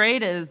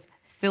portrayed as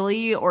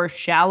silly or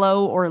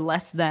shallow or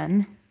less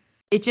than.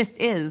 It just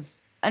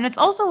is. And it's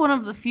also one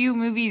of the few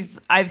movies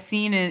I've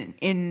seen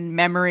in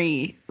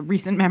memory,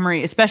 recent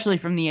memory, especially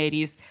from the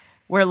 80s,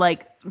 where,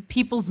 like,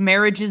 people's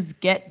marriages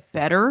get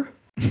better.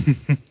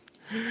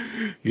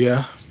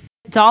 Yeah.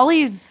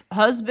 Dolly's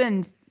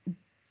husband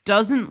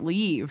doesn't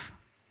leave.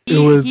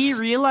 He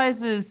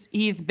realizes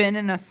he's been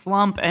in a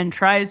slump and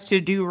tries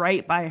to do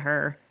right by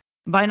her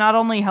by not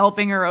only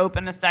helping her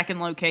open a second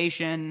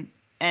location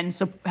and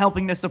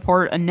helping to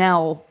support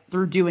Annelle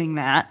through doing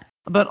that,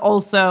 but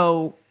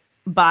also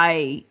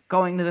by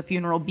going to the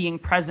funeral, being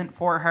present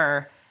for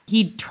her.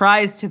 He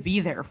tries to be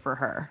there for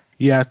her.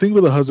 Yeah, I think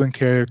with the husband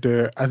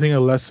character, I think a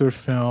lesser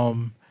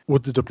film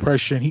with the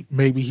depression,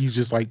 maybe he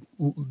just like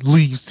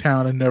leaves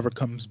town and never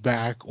comes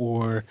back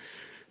or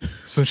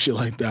some shit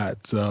like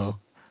that. So.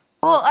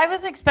 Well, I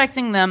was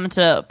expecting them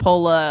to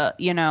pull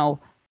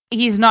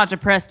he's not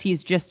depressed,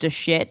 he's just a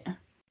shit.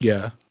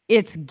 Yeah.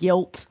 It's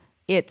guilt.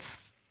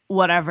 It's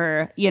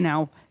whatever,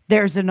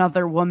 there's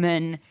another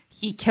woman.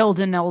 He killed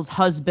Annelle's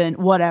husband,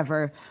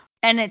 whatever.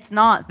 And it's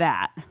not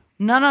that.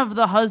 None of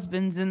the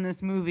husbands in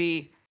this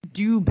movie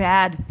do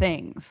bad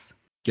things.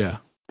 Yeah.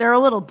 They're a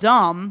little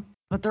dumb,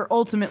 but they're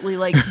ultimately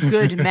like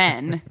good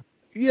men.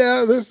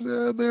 Yeah,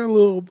 they're a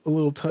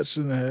little touched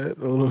in the head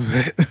a little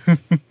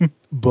bit.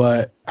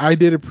 But I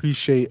did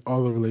appreciate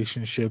all the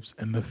relationships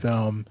in the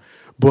film,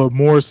 but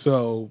more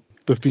so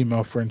the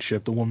female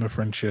friendship, the woman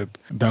friendship.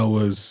 That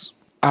was,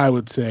 I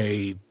would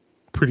say,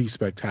 pretty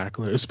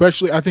spectacular.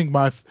 Especially, I think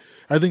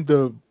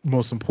the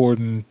most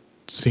important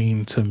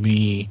scene to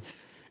me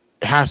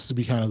has to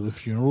be kind of the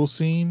funeral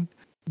scene.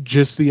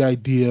 Just the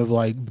idea of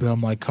like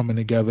them like coming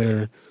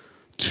together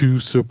to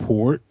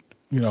support.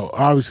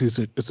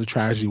 Obviously it's a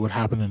tragedy what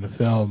happened in the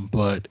film,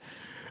 but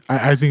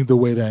I think the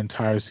way that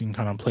entire scene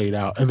kind of played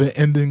out and the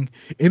ending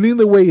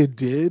the way it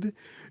did,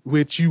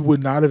 which you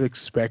would not have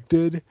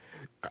expected,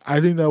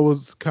 I think that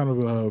was kind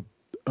of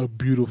a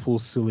beautiful,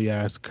 silly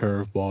ass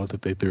curveball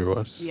that they threw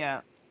us.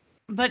 Yeah.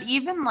 But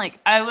even like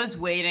I was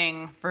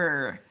waiting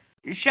for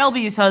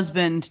Shelby's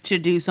husband to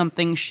do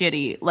something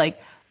shitty.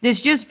 Like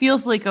this just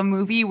feels like a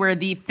movie where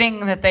the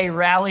thing that they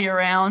rally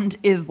around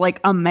is like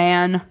a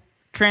man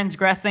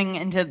transgressing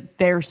into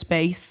their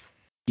space.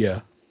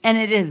 Yeah. And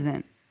it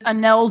isn't.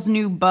 Annelle's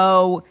new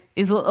beau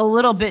is a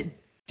little bit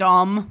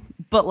dumb,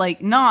 but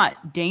like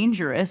not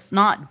dangerous,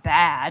 not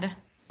bad.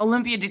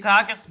 Olympia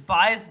Dukakis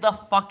buys the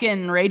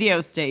fucking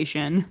radio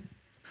station.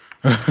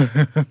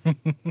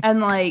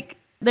 And like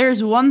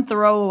there's one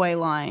throwaway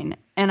line,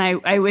 and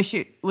I wish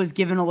it was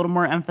given a little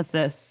more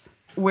emphasis,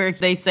 where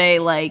they say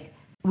like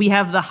we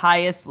have the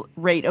highest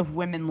rate of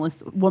woman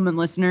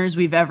listeners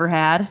we've ever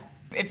had.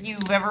 If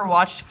you've ever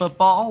watched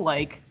football,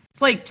 like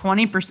it's like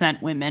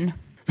 20% women.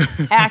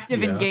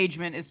 Active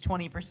engagement is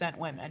 20%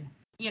 women,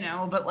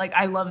 but like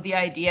I love the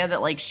idea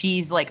that like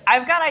she's like,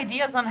 I've got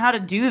ideas on how to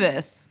do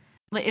this.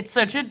 It's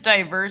such a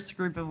diverse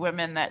group of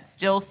women that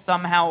still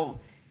somehow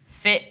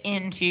fit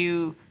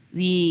into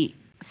the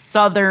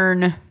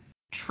Southern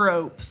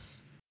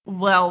tropes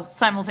while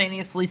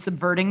simultaneously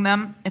subverting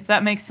them, if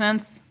that makes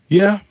sense.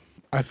 Yeah,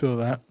 I feel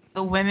that.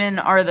 The women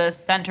are the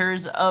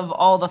centers of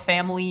all the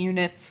family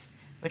units,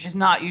 which is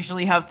not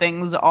usually how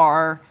things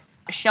are.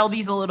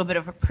 Shelby's a little bit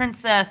of a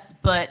princess,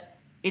 but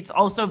it's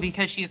also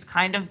because she's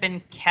kind of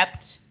been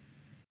kept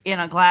in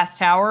a glass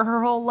tower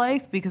her whole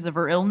life because of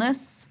her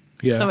illness.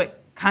 Yeah. So it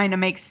kind of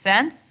makes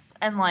sense.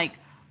 And like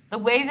the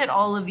way that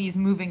all of these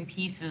moving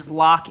pieces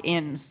lock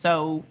in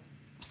so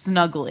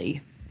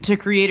snugly to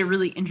create a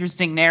really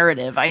interesting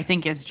narrative, I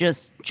think is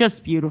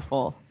just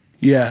beautiful.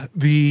 Yeah.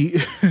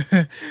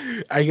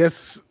 I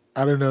guess,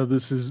 I don't know,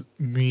 this is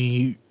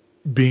me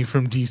being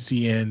from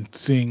DC and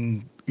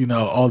seeing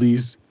all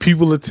these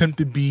people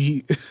attempt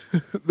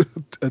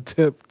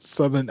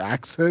Southern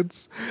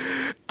accents.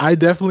 I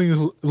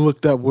definitely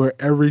looked up where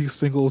every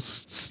single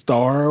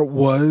star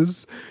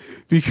was,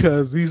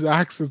 because these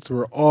accents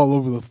were all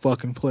over the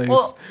fucking place.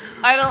 Well,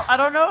 I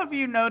don't know if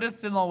you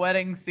noticed in the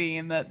wedding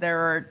scene that there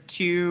are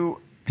two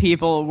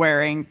people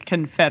wearing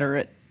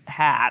Confederate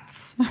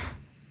hats.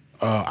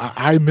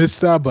 I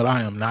missed that, but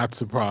I am not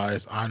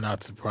surprised. I'm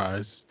not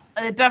surprised.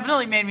 It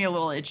definitely made me a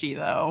little itchy,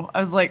 though. I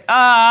was like,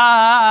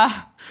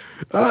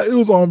 It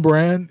was on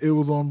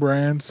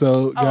brand,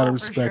 so gotta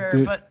respect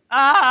it. But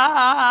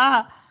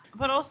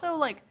also,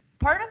 like,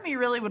 part of me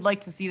really would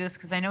like to see this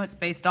because I know it's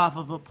based off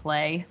of a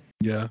play.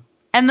 Yeah.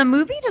 And the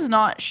movie does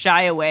not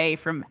shy away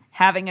from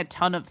having a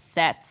ton of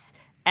sets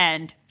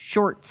and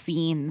short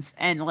scenes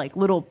and like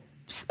little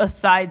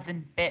asides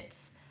and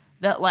bits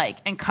that like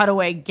and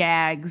cutaway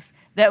gags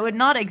that would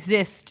not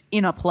exist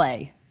in a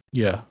play.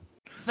 Yeah.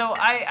 So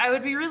I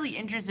would be really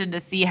interested to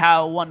see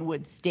how one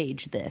would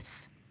stage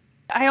this.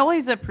 I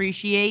always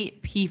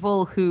appreciate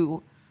people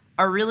who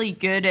are really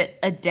good at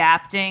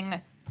adapting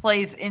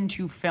plays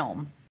into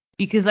film,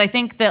 because I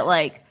think that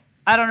like,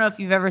 I don't know if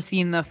you've ever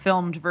seen the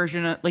filmed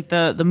version of like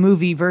the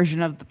movie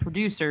version of The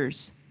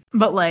Producers,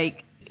 but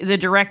like the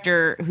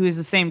director, who is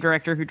the same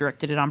director who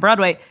directed it on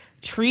Broadway,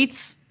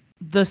 treats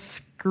the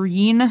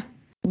screen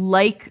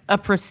like a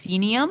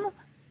proscenium,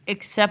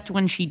 except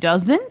when she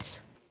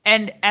doesn't.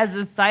 And as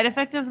a side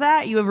effect of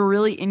that, you have a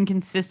really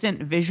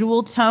inconsistent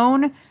visual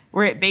tone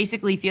where it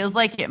basically feels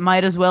like it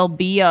might as well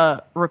be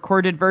a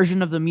recorded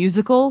version of the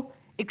musical,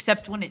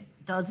 except when it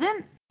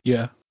doesn't.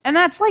 Yeah. And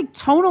that's like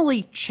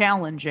tonally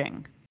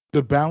challenging.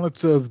 The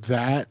balance of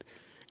that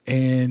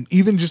and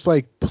even just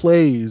like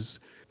plays,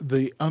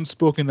 the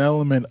unspoken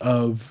element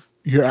of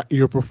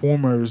your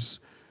performers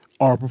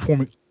are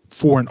performing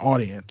for an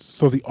audience.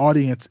 So the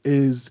audience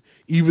is,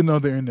 even though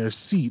they're in their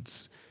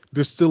seats,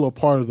 they're still a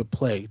part of the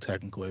play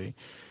technically.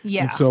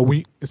 Yeah. And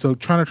so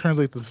trying to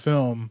translate the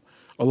film,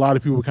 a lot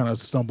of people kind of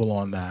stumble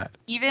on that.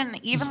 Even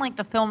like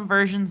the film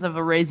versions of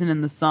A Raisin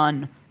in the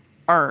Sun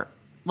are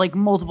like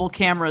multiple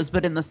cameras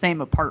but in the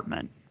same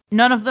apartment.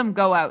 None of them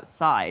go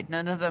outside.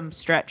 None of them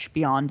stretch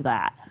beyond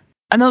that.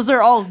 And those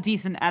are all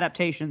decent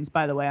adaptations,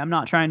 by the way. I'm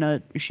not trying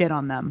to shit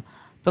on them.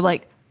 But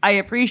like, I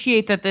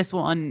appreciate that this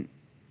one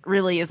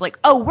really is like,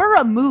 oh, we're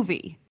a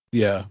movie.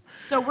 Yeah.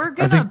 So we're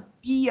gonna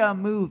be a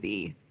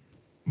movie.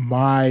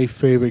 My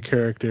favorite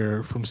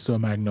character from Still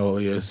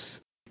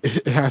Magnolias,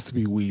 it has to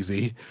be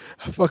Wheezy.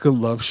 I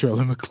fucking love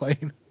Shirley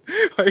MacLaine.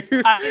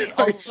 I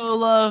also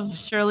love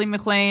Shirley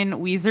MacLaine.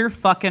 Weezer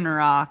fucking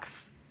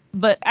rocks.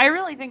 But I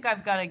really think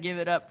I've got to give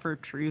it up for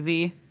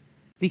Truvy,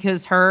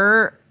 because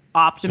her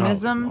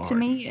optimism to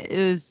me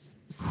is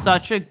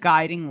such a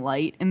guiding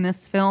light in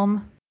this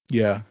film.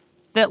 Yeah.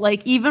 That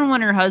like, even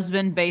when her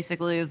husband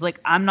basically is like,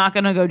 I'm not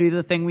going to go do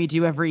the thing we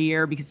do every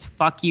year because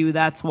fuck you,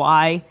 that's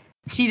why.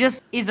 She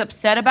just is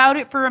upset about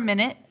it for a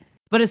minute,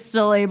 but is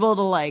still able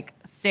to like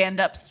stand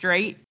up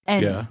straight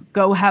and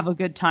go have a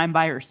good time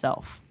by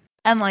herself.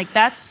 And like,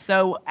 that's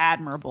so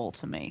admirable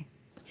to me.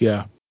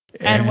 Yeah.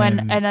 And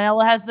when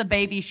Ella has the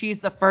baby,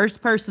 she's the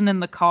first person in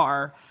the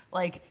car.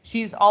 Like,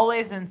 she's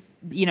always in,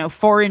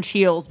 4-inch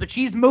heels, but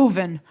she's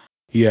moving.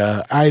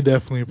 Yeah, I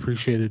definitely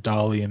appreciated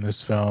Dolly in this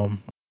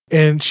film.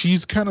 And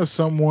she's kind of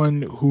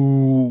someone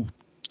who,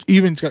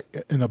 even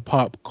in a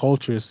pop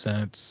culture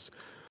sense,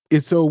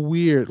 it's so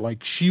weird.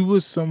 Like, she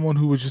was someone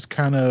who was just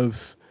kind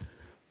of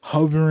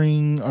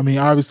hovering. I mean,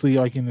 obviously,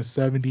 like in the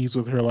 70s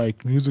with her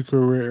like music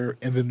career,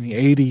 and then the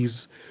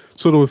 80s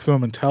sort of with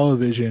film and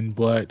television,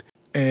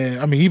 and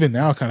I mean, even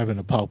now, kind of in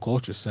a pop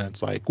culture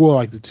sense, like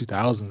the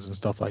 2000s and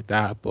stuff like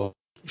that. But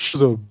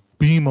she's a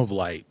beam of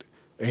light,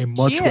 a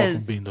much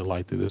welcome beam of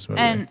light to this movie.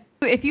 And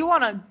if you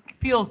want to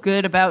feel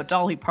good about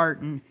Dolly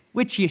Parton,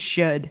 which you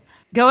should,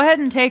 go ahead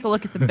and take a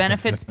look at the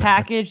benefits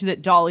package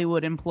that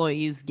Dollywood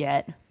employees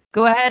get.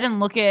 Go ahead and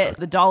look at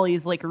the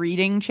Dolly's like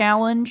reading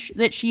challenge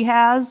that she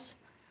has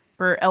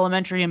for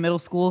elementary and middle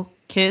school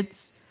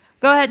kids.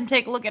 Go ahead and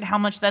take a look at how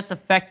much that's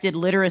affected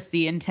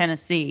literacy in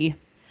Tennessee.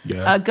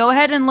 Yeah. Go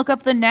ahead and look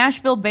up the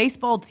Nashville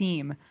baseball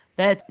team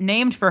that's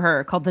named for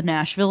her, called the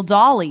Nashville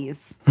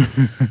Dollies.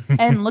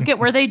 And look at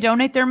where they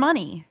donate their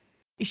money.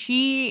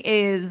 She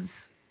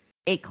is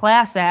a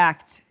class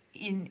act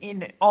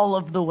in all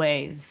of the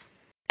ways.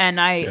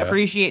 And I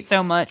appreciate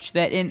so much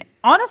that in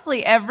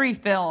honestly every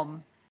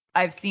film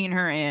I've seen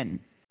her in,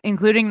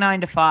 including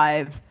 9 to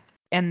 5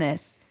 and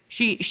this,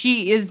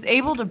 she is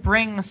able to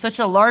bring such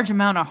a large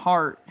amount of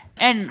heart.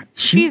 And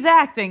she's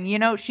acting,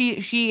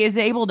 she is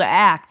able to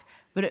act.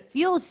 But it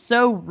feels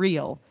so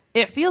real.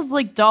 It feels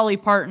like Dolly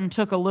Parton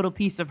took a little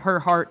piece of her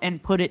heart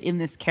and put it in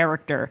this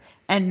character,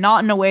 and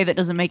not in a way that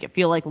doesn't make it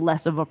feel like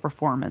less of a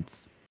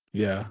performance.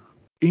 Yeah.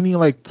 Any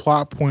like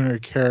plot pointer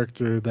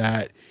character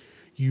that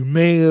you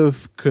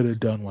could have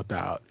done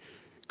without,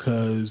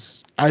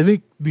 because I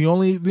think the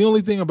only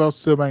thing about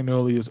Still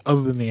Magnolias,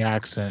 other than the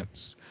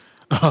accents,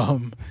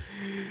 Daryl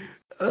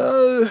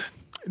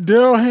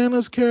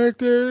Hannah's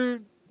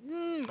character.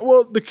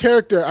 Well,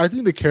 I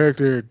think the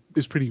character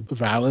is pretty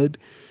valid,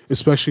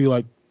 especially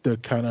like the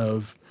kind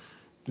of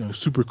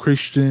super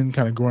Christian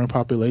kind of growing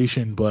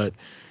population. But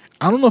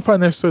I don't know if I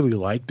necessarily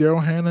like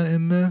Daryl Hannah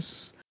in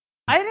this.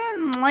 I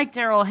didn't like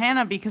Daryl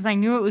Hannah because I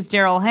knew it was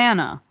Daryl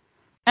Hannah,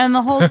 and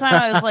the whole time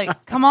I was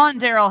like, "Come on,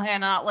 Daryl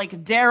Hannah,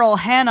 like Daryl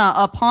Hannah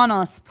upon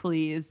us,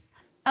 please."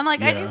 And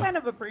like, I do kind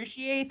of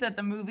appreciate that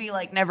the movie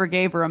like never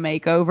gave her a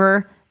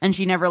makeover, and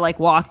she never like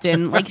walked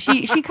in. Like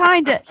she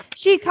kind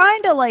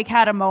of like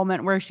had a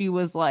moment where she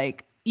was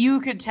like, you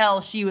could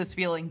tell she was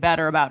feeling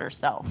better about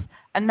herself,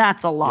 and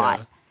that's a lot.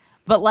 Yeah.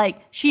 But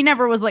like, she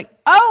never was like,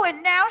 oh,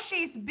 and now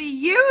she's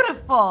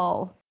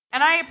beautiful,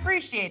 and I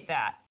appreciate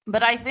that.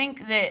 But I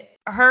think that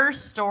her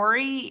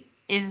story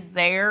is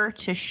there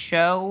to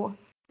show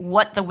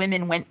what the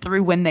women went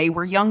through when they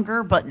were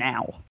younger, but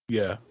now.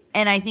 Yeah.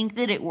 And I think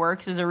that it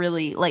works as a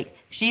really, like,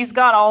 she's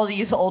got all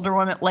these older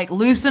women, like,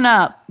 loosen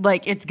up.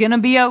 Like, it's going to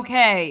be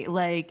okay.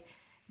 Like,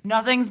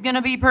 nothing's going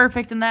to be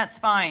perfect, and that's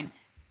fine.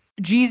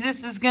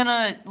 Jesus is going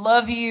to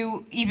love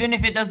you, even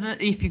if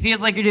he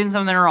feels like you're doing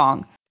something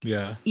wrong.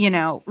 Yeah.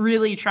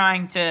 Really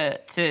trying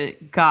to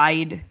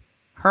guide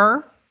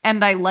her.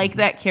 And I like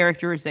that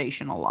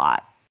characterization a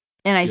lot.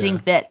 And I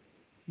think that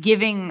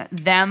giving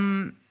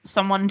them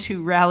someone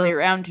to rally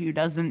around who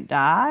doesn't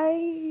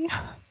die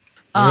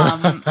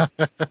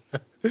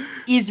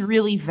is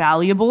really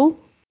valuable.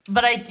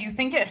 But I do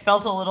think it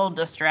felt a little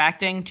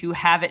distracting to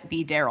have it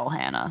be Daryl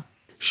Hannah.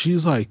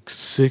 She's like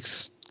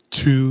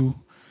 6'2",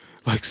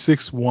 like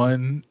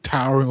 6'1",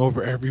 towering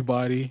over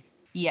everybody.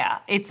 Yeah,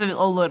 it's a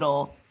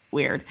little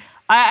weird.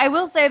 I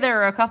will say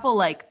there are a couple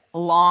like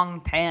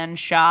long pan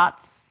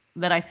shots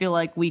that I feel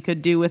like we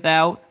could do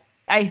without.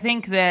 I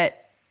think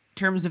that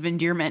Terms of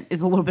Endearment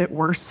is a little bit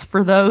worse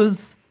for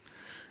those.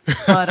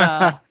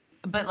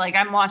 But like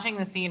I'm watching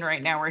the scene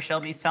right now where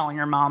Shelby's telling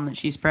her mom that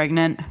she's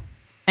pregnant,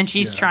 and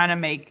she's trying to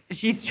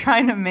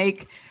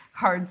make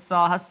hard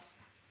sauce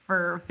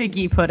for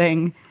figgy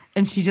pudding,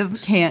 and she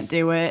just can't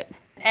do it.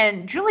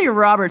 And Julia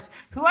Roberts,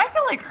 who I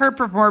feel like her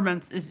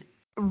performance is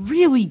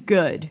really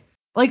good.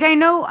 Like I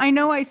know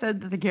I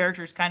said that the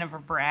character is kind of a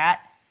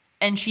brat,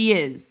 and she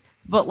is,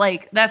 but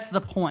like that's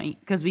the point,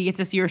 because we get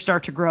to see her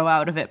start to grow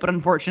out of it. But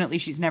unfortunately,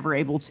 she's never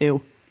able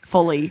to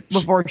fully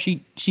before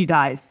she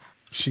dies.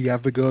 She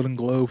got the Golden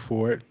Globe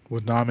for it,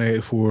 was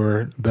nominated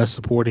for Best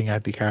Supporting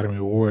at the Academy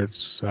Awards,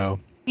 so.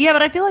 Yeah,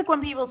 but I feel like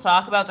when people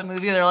talk about the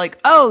movie, they're like,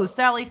 oh,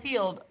 Sally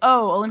Field,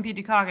 oh, Olympia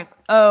Dukakis,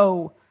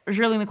 oh,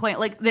 Shirley MacLaine.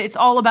 Like, it's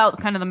all about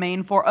kind of the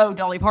main four. Oh,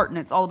 Dolly Parton,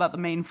 it's all about the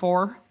main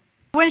four.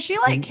 When she,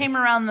 like, came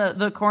around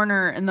the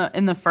corner in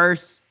the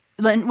first,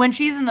 when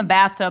she's in the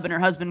bathtub and her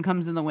husband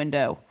comes in the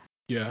window.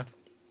 Yeah.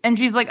 And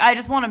she's like, I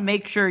just want to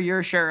make sure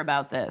you're sure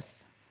about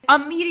this.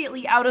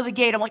 Immediately out of the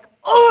gate, I'm like,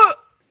 oh!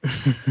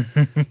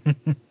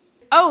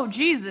 Oh,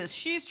 Jesus,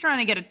 she's trying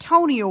to get a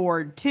Tony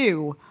Award,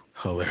 too.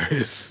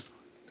 Hilarious.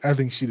 I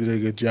think she did a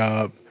good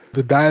job.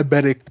 The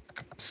diabetic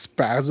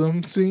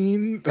spasm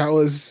scene, that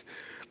was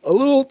a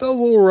little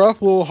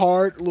rough, a little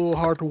hard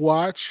to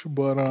watch,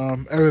 but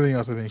everything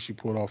else I think she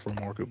pulled off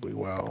remarkably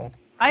well.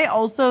 I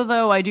also,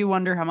 though, I do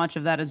wonder how much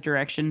of that is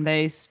direction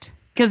based,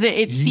 because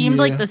it seemed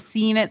like the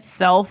scene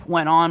itself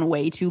went on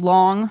way too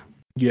long.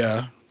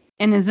 Yeah.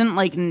 And isn't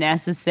like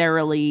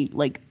necessarily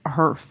like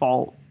her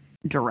fault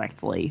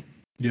directly.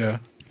 Yeah.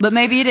 But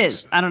maybe it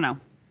is. I don't know.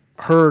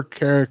 Her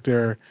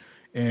character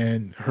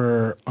and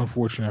her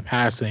unfortunate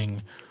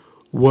passing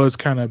was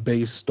kind of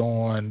based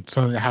on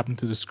something that happened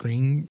to the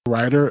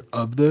screenwriter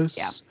of this.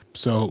 Yeah.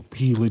 So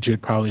he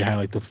legit probably had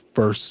like the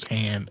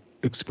first-hand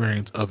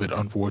experience of it,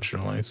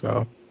 unfortunately.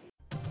 So.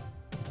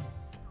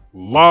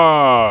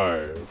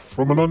 Live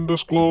from an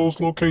undisclosed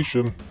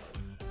location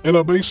in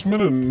a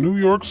basement in New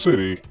York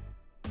City,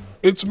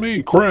 it's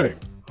me, Krang,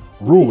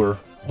 ruler,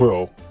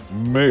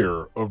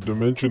 mayor of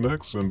Dimension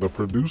X and the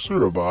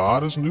producer of the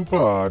hottest new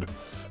pod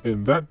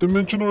in that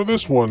dimension or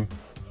this one,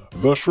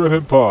 the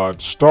Shredhead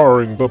Pod,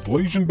 starring the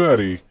Blasian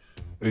Baddie,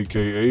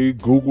 aka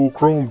Google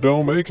Chrome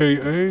Dome,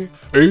 aka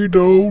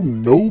Ado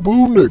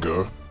Nobu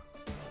Nigga,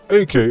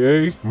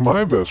 aka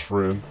my best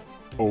friend,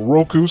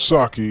 Oroku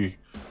Saki,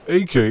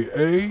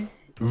 aka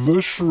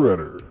the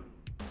Shredder.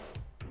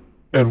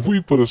 And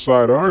we put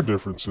aside our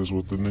differences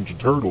with the Ninja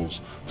Turtles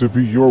to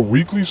be your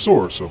weekly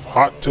source of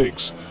hot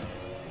takes,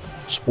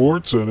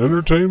 sports, and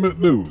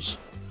entertainment news.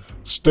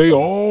 Stay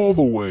all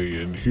the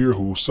way and hear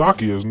who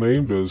Saki has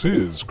named as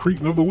his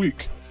Cretin of the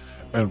Week,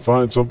 and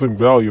find something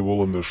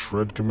valuable in the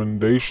Shred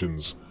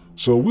Commendations.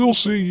 So we'll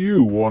see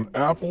you on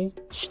Apple,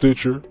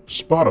 Stitcher,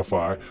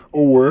 Spotify,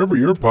 or wherever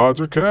your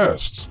pods are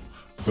casts.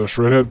 The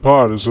Shredhead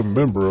Pod is a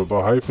member of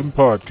the Hyphen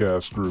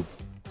Podcast Group.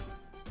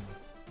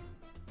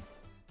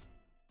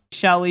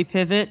 Shall we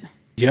pivot?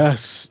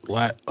 Yes,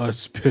 let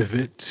us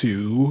pivot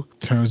to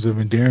Terms of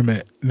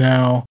Endearment.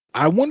 Now,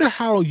 I wonder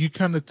how you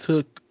kind of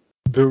took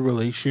the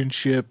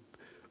relationship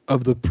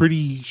of the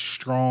pretty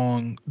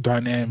strong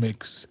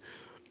dynamics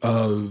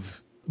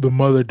of the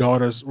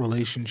mother-daughter's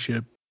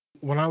relationship.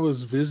 When I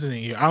was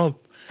visiting you, I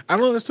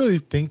don't necessarily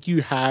think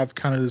you have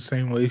kind of the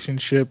same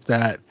relationship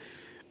that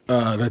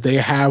they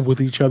have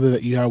with each other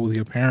that you have with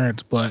your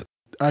parents, but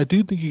I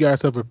do think you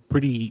guys have a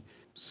pretty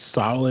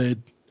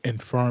solid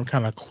and firm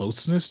kind of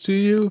closeness to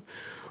you,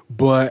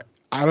 but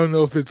I don't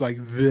know if it's like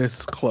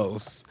this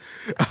close.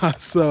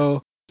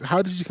 So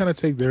how did you kind of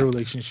take their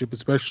relationship,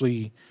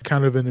 especially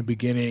kind of in the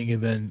beginning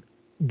and then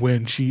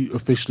when she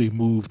officially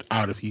moved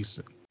out of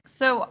Houston?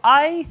 So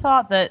I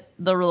thought that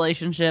the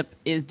relationship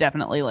is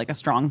definitely like a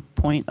strong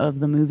point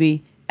of the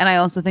movie. And I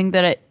also think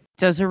that it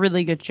does a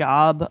really good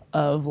job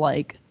of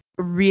like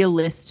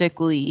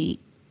realistically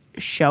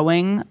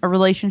showing a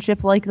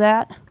relationship like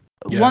that.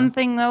 Yeah. One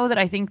thing though that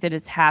I think that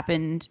has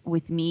happened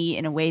with me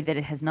in a way that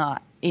it has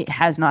not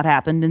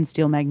happened in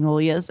Steel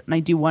Magnolias, and I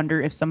do wonder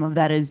if some of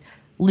that is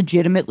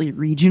legitimately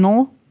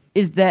regional,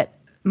 is that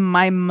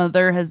my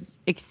mother has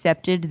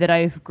accepted that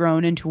I've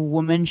grown into a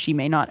woman she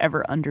may not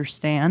ever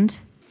understand,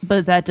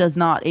 but that does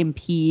not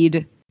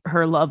impede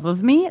her love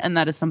of me, and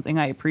that is something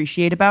I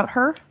appreciate about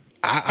her.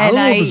 I don't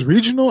know if it's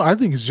regional. I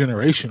think it's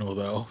generational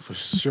though, for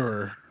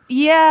sure.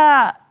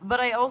 Yeah, but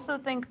I also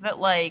think that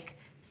like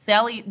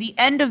Sally, the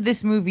end of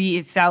this movie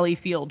is Sally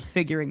Field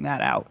figuring that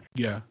out.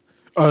 Yeah.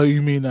 Oh,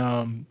 you mean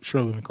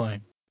Shirley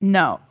MacLaine?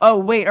 No. Oh,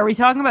 wait. Are we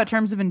talking about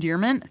Terms of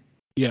Endearment?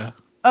 Yeah.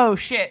 Oh,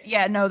 shit.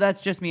 Yeah, no, that's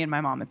just me and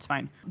my mom. It's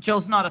fine.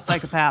 Jill's not a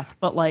psychopath,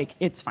 but, like,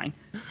 it's fine.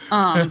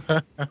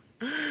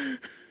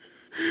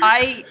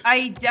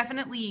 I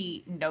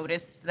definitely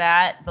noticed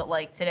that, but,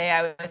 like, today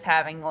I was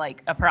having,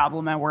 like, a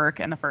problem at work,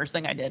 and the first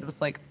thing I did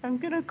was, like, I'm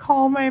gonna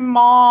call my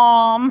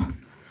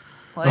mom.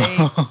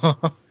 Like,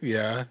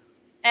 yeah.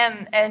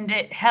 And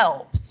it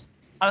helped.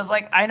 I was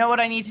like, I know what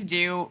I need to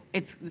do.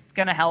 It's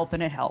gonna help,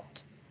 and it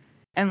helped.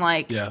 And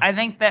like, Yeah. I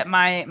think that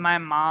my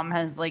mom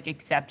has like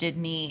accepted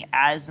me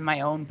as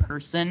my own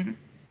person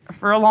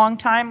for a long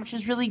time, which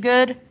is really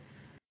good.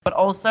 But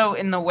also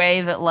in the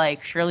way that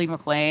like Shirley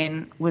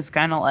MacLaine was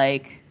kind of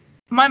like,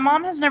 my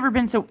mom has never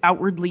been so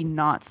outwardly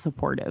not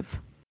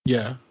supportive.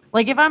 Yeah.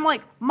 Like if I'm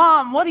like,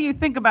 Mom, what do you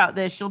think about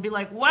this? She'll be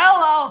like,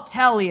 well, I'll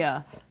tell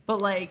you.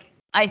 But like,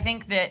 I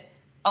think that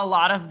a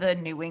lot of the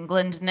New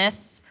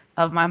Englandness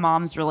of my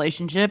mom's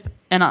relationship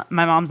and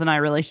my mom's and I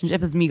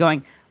relationship is me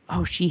going,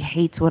 oh, she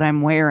hates what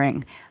I'm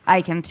wearing.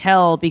 I can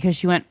tell because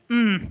she went,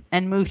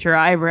 and moved her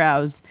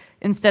eyebrows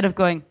instead of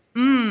going,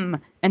 and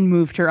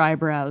moved her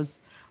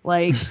eyebrows.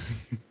 Like,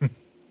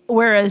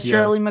 whereas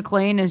Shirley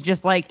MacLaine is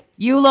just like,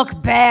 you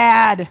look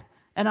bad.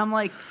 And I'm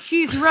like,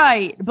 she's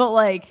right. But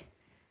like,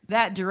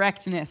 that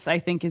directness, I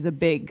think, is a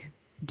big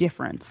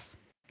difference.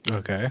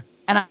 Okay.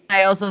 And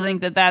I also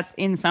think that that's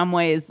in some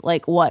ways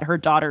like what her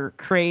daughter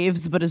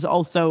craves, but is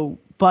also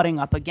butting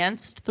up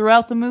against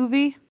throughout the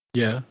movie.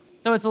 Yeah.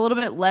 So it's a little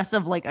bit less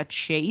of like a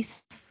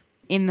chase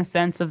in the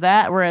sense of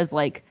that. Whereas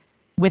like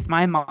with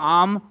my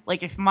mom,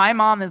 like if my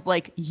mom is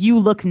like, you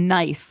look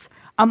nice,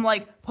 I'm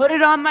like, put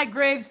it on my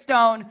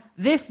gravestone.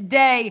 This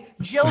day,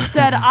 Jill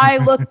said I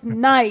looked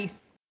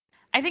nice.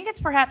 I think it's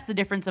perhaps the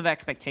difference of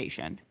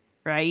expectation,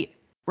 right?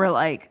 Where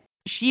like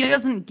she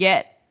doesn't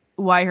get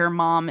why her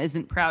mom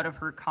isn't proud of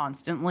her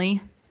constantly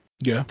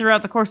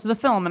throughout the course of the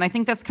film. And I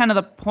think that's kind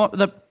of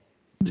the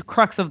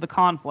crux of the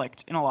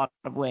conflict in a lot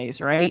of ways,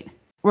 right?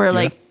 Where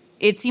like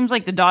it seems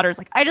like the daughter's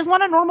like, I just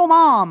want a normal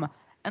mom.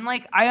 And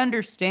like I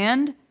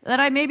understand that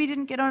I maybe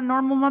didn't get a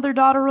normal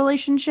mother-daughter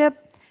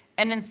relationship.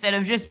 And instead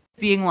of just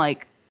being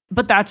like,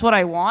 but that's what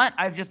I want,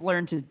 I've just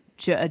learned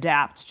to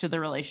adapt to the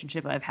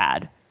relationship I've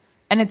had.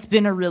 And it's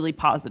been a really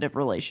positive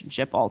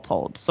relationship all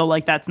told. So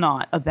like that's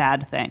not a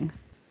bad thing.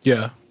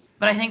 Yeah.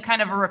 But I think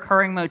kind of a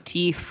recurring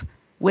motif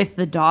with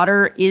the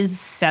daughter is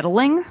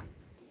settling.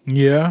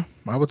 Yeah,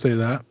 I would say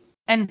that.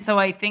 And so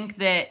I think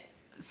that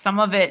some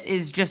of it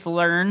is just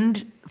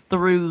learned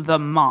through the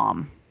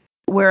mom.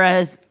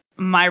 Whereas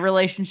my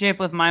relationship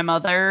with my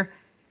mother,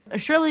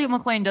 Shirley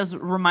MacLaine does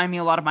remind me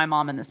a lot of my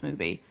mom in this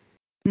movie.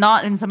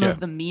 Not in some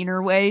of the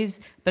meaner ways,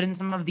 but in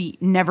some of the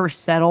never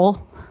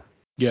settle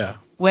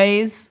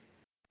ways.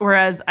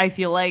 Whereas I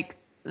feel like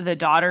the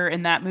daughter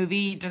in that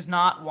movie does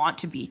not want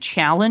to be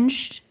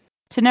challenged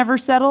to never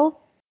settle.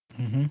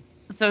 Mm-hmm.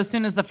 So as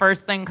soon as the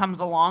first thing comes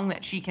along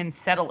that she can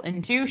settle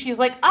into, she's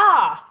like,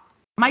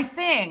 my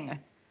thing.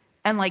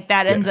 And like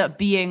that ends up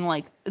being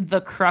like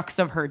the crux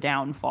of her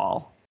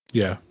downfall.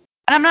 Yeah.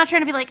 And I'm not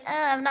trying to be like,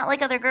 I'm not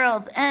like other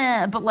girls,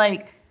 but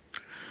like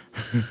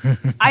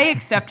I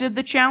accepted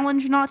the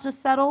challenge not to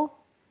settle,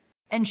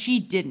 and she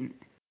didn't.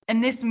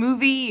 And this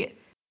movie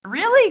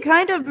really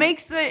kind of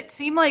makes it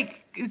seem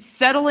like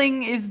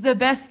settling is the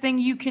best thing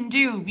you can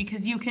do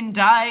because you can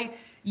die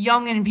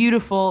young and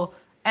beautiful,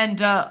 and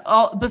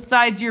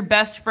besides your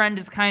best friend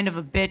is kind of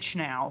a bitch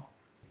now.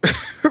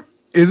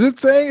 Is it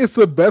saying it's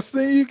the best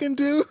thing you can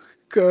do?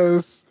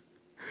 Because...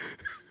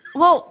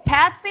 Well,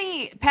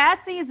 Patsy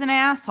is an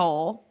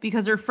asshole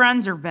because her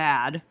friends are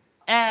bad,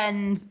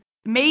 and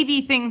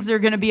maybe things are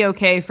going to be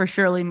okay for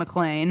Shirley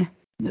MacLaine.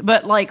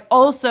 But like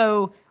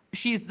also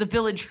she's the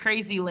village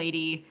crazy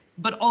lady,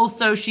 but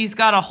also she's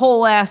got a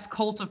whole ass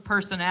cult of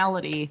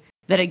personality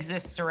that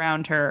exists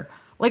around her.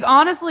 Like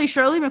honestly,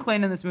 Shirley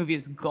MacLaine in this movie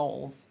is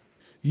goals.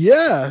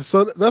 Yeah,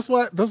 so that's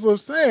what I'm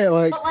saying.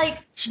 Like, but like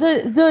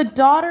the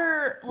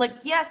daughter, like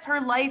yes, her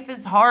life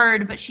is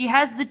hard, but she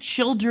has the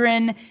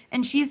children,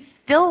 and she's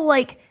still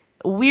like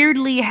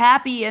weirdly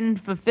happy and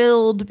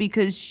fulfilled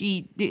because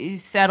she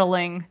is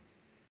settling,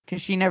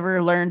 because she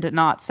never learned to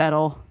not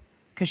settle,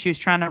 because she was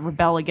trying to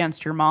rebel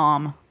against her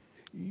mom.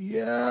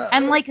 Yeah,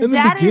 and like in the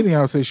that beginning, is, I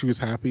would say she was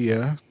happy.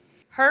 Yeah,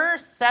 her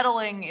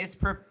settling is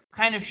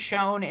kind of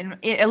shown in,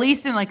 at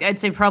least in like I'd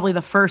say probably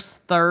the first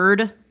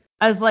third,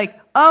 as like,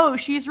 oh,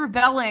 she's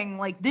rebelling,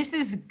 like this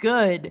is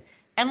good.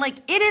 And like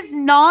it is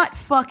not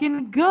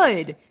fucking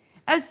good.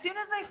 As soon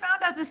as I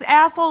found out this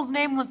asshole's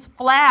name was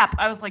Flap,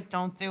 I was like,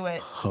 don't do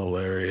it.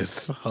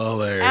 Hilarious.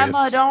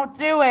 Emma, don't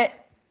do it.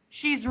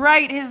 She's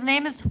right, his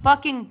name is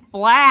fucking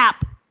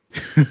Flap.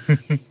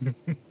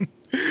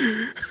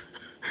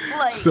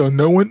 Like, so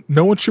no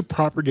one should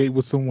propagate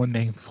with someone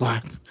named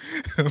Flap.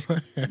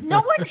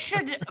 No one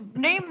should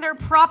name their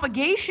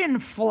propagation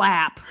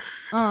Flap.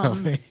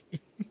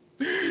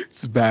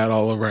 It's bad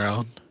all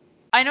around.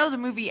 I know the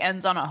movie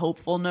ends on a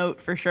hopeful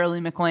note for Shirley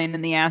MacLaine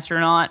and the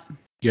astronaut.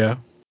 Yeah.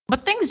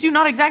 But things do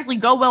not exactly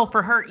go well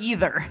for her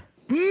either.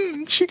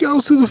 She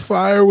goes to the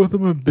fire with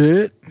him a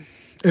bit,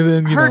 and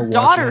then her watching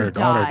daughter her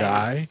daughter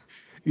die.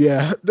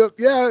 Yeah,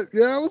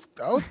 I was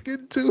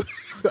getting to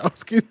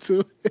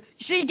it.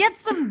 She gets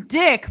some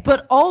dick,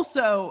 but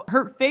also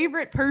her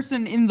favorite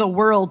person in the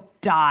world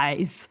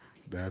dies.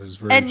 That is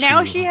very And now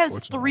true, she has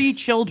 3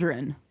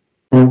 children.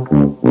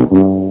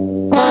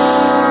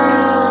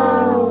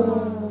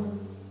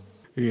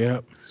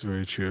 Yep, it's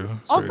very true.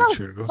 Also,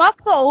 very true.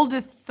 Fuck the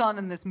oldest son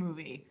in this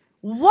movie.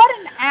 What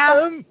an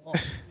asshole.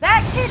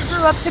 That kid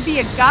grew up to be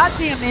a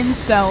goddamn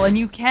incel, and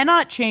you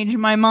cannot change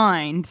my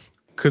mind.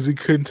 Because he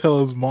couldn't tell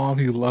his mom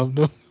he loved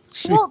him.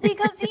 Well,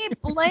 because he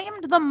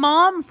blamed the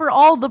mom for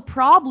all the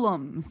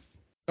problems.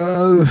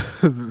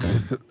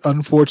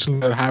 Unfortunately,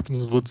 that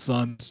happens with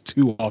sons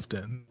too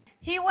often.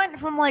 He went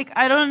from like,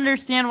 I don't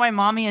understand why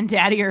mommy and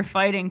daddy are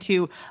fighting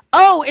to,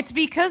 oh, it's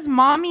because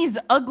mommy's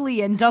ugly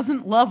and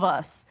doesn't love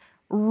us.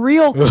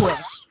 Real quick.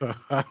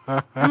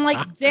 I'm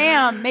like,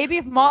 damn, maybe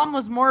if mom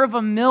was more of a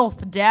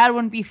MILF, dad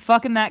wouldn't be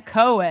fucking that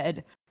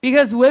co-ed.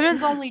 Because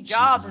women's only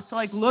job is to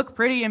like look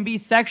pretty and be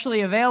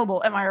sexually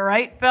available. Am I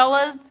right,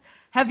 fellas?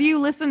 Have you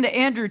listened to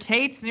Andrew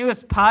Tate's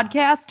newest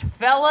podcast,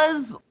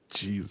 fellas?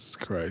 Jesus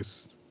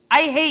Christ.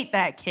 I hate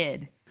that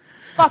kid.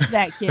 Fuck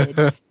that kid.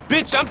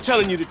 Bitch, I'm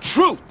telling you the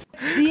truth.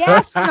 The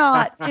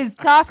astronaut is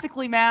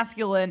toxically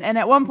masculine, and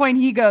at one point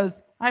he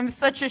goes, I'm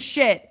such a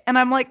shit. And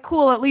I'm like,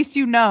 cool, at least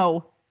you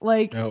know.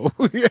 Like, no,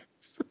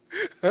 yes.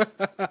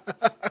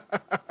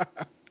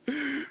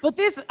 But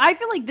I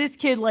feel like this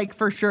kid, like,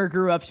 for sure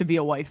grew up to be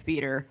a wife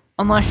beater.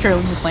 Unless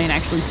Shirley MacLaine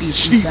actually beat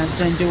some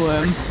sense into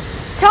him.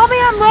 Tell me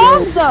I'm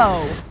wrong,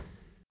 though.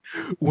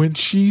 When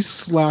she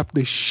slapped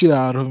the shit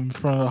out of him in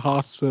front of the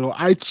hospital,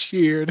 I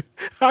cheered.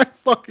 I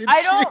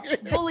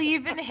don't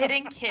believe in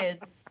hitting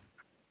kids.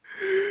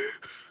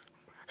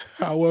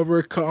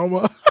 However,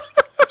 Good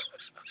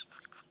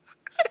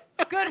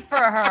for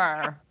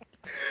her.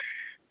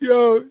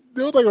 Yo,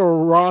 there was like a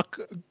rock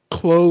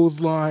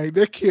clothesline.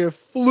 That kid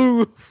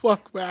flew the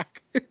fuck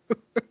back.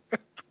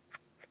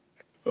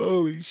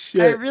 Holy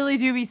shit. I really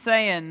do be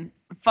saying,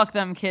 fuck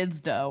them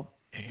kids, though.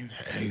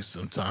 Hey,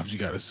 sometimes you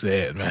gotta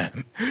say it,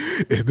 man.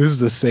 This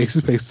is a safe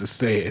space to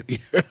say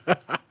it.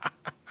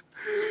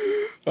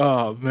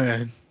 Oh,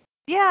 man.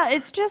 Yeah,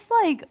 it's just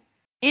like,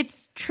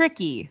 it's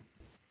tricky.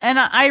 And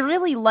I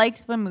really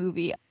liked the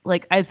movie.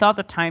 Like, I thought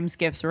the time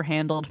skips were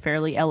handled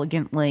fairly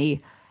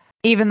elegantly.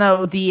 Even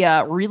though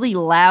the really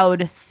loud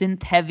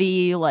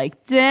synth-heavy,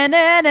 like,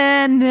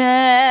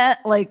 da-na-na-na,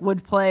 like,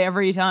 would play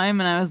every time.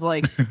 And I was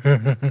like,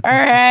 all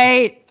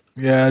right.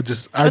 Yeah,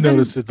 I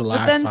noticed it the last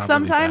time. But then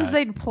sometimes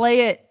they'd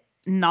play it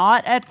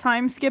not at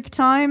time skip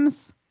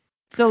times.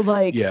 So,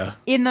 like,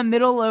 in the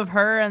middle of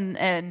her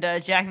and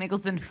Jack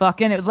Nicholson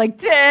fucking, it was like,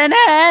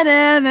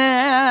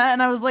 da-na-na-na,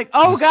 and I was like,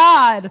 oh,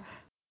 God,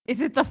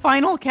 is it the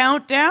final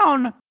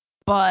countdown?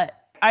 But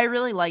I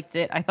really liked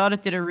it. I thought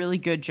it did a really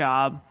good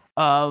job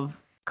of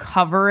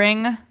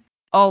covering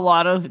a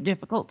lot of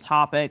difficult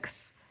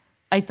topics.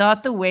 I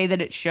thought the way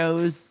that it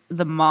shows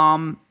the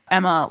mom,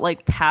 Emma,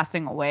 like,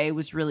 passing away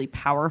was really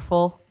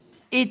powerful.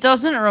 It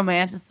doesn't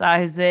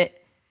romanticize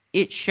it.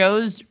 It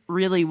shows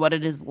really what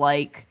it is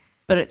like,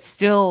 but it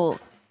still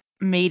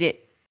made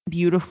it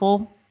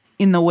beautiful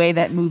in the way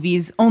that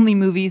only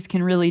movies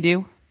can really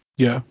do.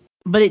 Yeah.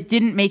 But it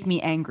didn't make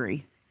me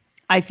angry.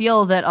 I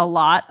feel that a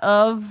lot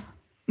of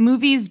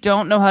movies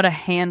don't know how to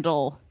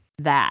handle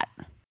that.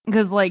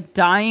 Because, like,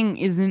 dying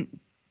isn't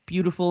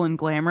beautiful and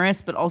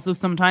glamorous, but also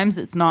sometimes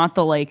it's not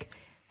the, like,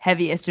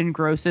 heaviest and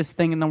grossest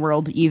thing in the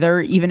world either,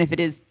 even if it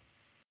is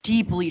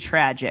deeply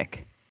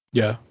tragic.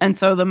 Yeah. And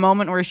so the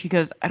moment where she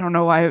goes, I don't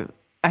know why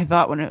I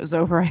thought when it was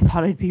over, I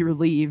thought I'd be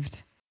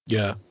relieved.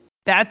 Yeah.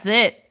 That's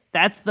it.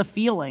 That's the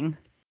feeling.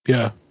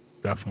 Yeah,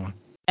 definitely.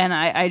 And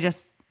I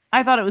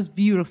thought it was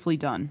beautifully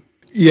done.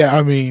 Yeah,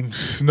 I mean,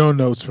 no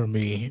notes for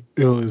me.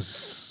 It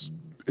was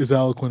as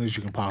eloquent as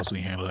you can possibly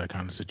handle that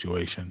kind of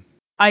situation.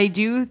 I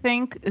do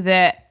think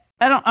that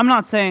I'm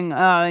not saying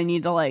I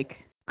need to,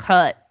 like,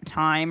 cut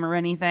time or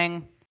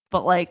anything,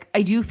 but, like,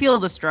 I do feel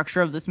the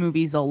structure of this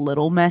movie is a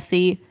little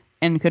messy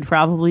and could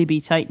probably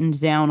be tightened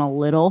down a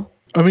little.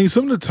 I mean,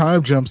 some of the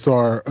time jumps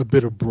are a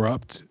bit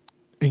abrupt,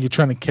 and you're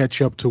trying to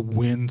catch up to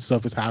when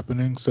stuff is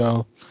happening.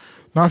 So,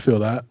 no, I feel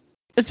that.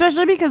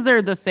 Especially because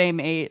they're the same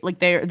age. Like,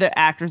 the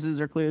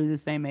actresses are clearly the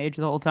same age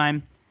the whole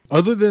time.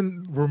 Other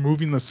than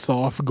removing the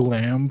soft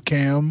glam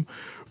cam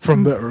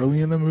from the early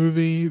in the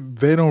movie,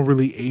 they don't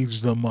really age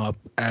them up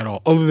at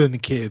all. Other than the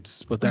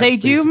kids, but that's they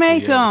do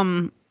make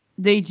it.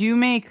 They do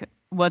make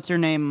what's her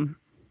name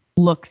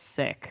look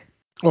sick.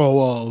 Oh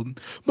well,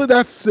 but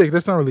that's sick.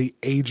 That's not really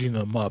aging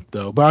them up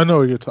though. But I know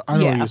what you're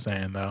what you're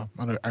saying though.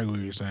 I know what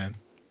you're saying.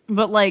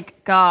 But,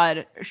 like,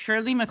 God,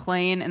 Shirley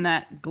MacLaine in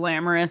that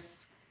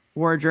glamorous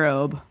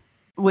wardrobe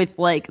with,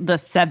 like, the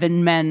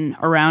 7 men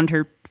around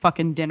her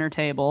fucking dinner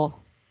table.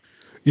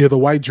 Yeah, the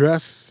white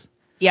dress.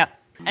 Yep.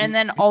 And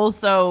then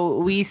also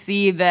we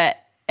see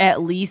that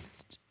at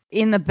least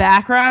in the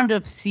background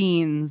of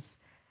scenes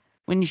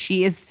when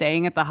she is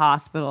staying at the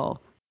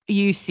hospital,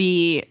 you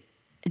see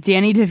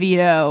Danny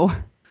DeVito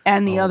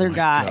and the other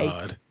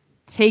guy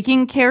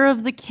taking care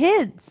of the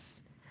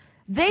kids.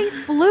 They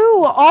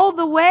flew all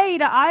the way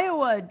to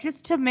Iowa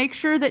just to make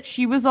sure that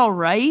she was all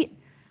right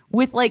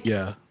with, like,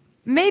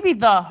 maybe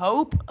the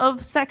hope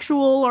of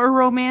sexual or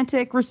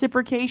romantic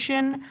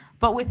reciprocation,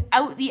 but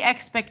without the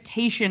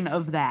expectation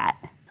of that.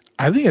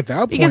 I think at that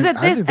point, because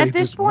at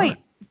this point,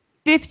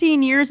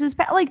 15 years is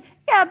past. Like,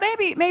 yeah,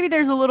 maybe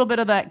there's a little bit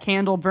of that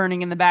candle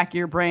burning in the back of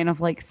your brain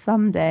of, like,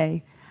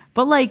 someday,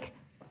 but, like,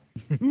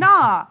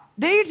 nah,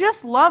 they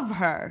just love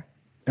her.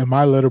 In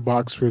my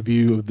Letterboxd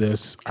review of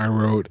this, I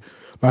wrote,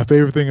 My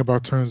favorite thing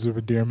about Terms of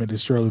Endearment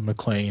is Shirley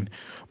MacLaine.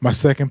 My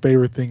second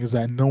favorite thing is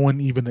that no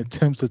one even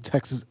attempts a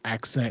Texas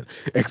accent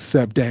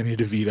except Danny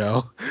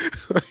DeVito.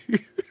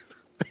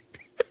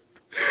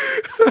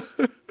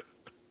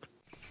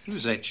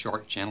 Who's that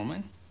short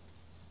gentleman?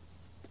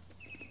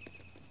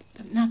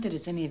 Not that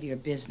it's any of your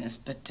business,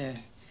 but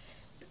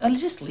I'll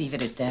just leave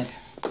it at that.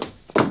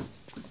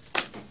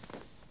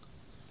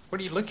 What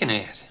are you looking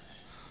at?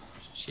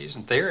 She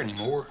isn't there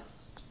anymore.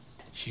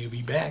 She'll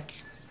be back.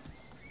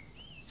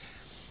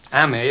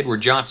 I'm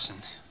Edward Johnson,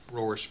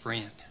 Roar's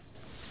friend.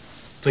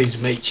 Pleased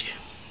to meet you.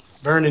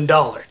 Vernon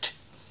Dollard.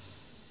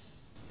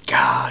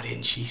 God,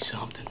 isn't she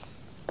something?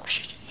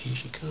 Here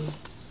she comes.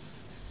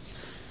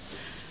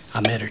 I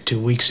met her 2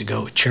 weeks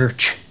ago at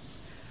church.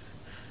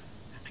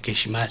 I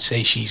guess you might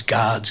say she's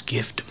God's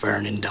gift to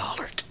Vernon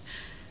Dollard.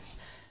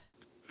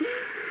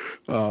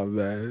 Oh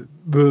man,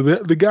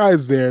 the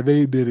guys there,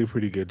 they did a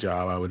pretty good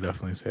job. I would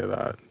definitely say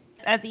that.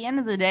 At the end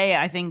of the day,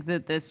 I think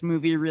that this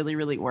movie really,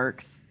 really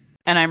works,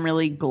 and I'm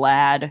really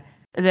glad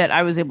that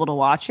I was able to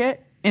watch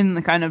it in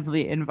the kind of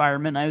the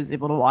environment I was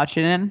able to watch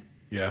it in.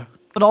 Yeah.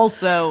 But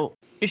also,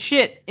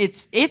 shit,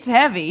 it's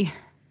heavy.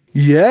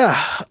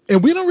 Yeah,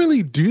 and we don't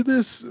really do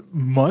this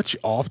much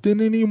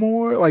often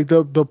anymore. Like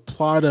the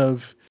plot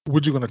of we're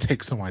just gonna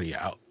take somebody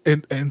out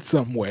in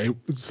some way.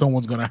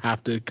 Someone's gonna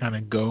have to kind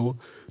of go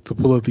to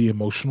pull up the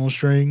emotional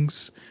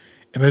strings.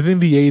 And I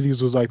think the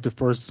 80s was like the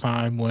first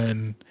time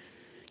when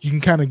you can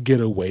kind of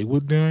get away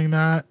with doing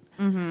that.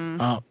 Mm-hmm.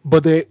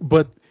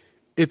 But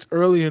it's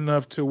early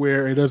enough to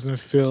where it doesn't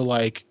feel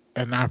like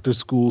an after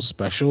school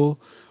special.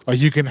 Like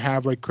you can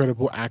have like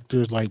credible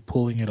actors like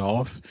pulling it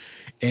off.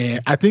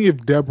 And I think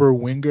if Deborah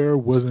Winger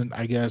wasn't,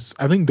 I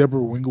think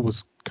Deborah Winger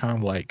was kind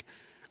of like,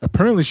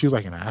 apparently she was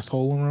like an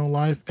asshole in real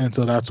life. And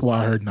so that's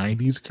why her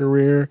 90s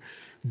career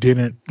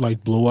didn't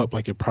like blow up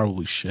like it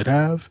probably should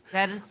have.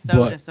 That is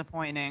so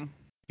disappointing.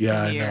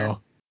 Yeah,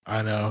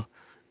 I know.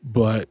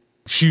 But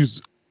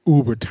she's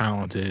uber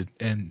talented,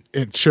 and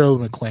Shirley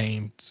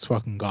MacLaine's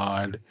fucking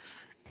god.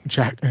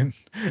 Jack, and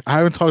I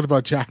haven't talked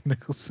about Jack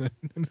Nicholson.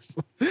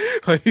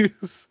 Like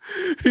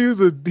he's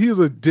a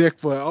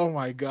dick, but oh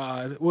my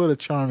god, what a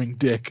charming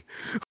dick.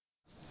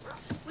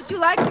 Would you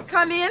like to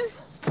come in?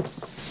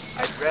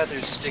 I'd rather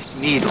stick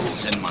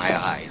needles in my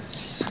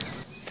eyes.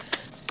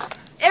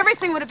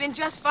 Everything would have been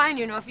just fine,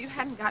 you know, if you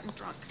hadn't gotten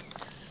drunk.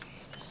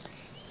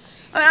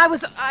 I mean,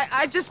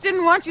 I just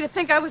didn't want you to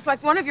think I was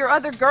like one of your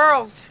other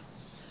girls.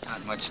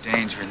 Not much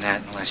danger in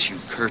that unless you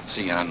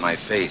curtsy on my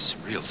face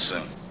real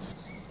soon.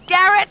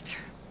 Garrett,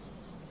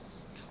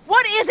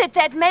 what is it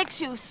that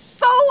makes you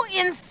so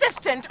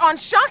insistent on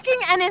shocking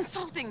and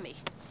insulting me?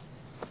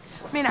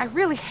 I mean, I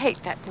really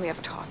hate that way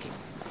of talking.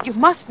 You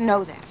must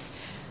know that.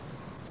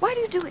 Why do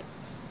you do it?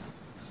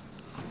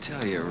 I'll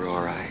tell you,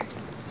 Roar, I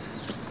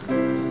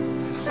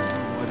don't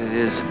know what it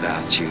is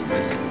about you,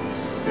 but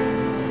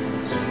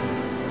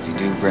you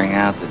do bring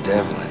out the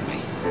devil in me.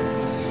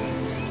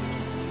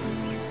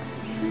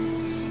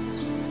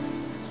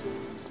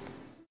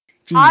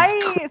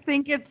 I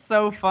think it's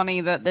so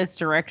funny that this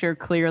director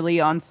clearly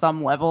on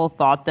some level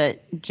thought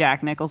that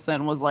Jack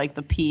Nicholson was like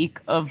the peak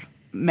of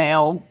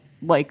male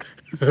like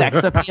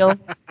sex appeal.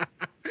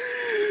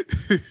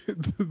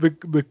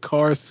 the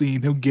car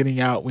scene, him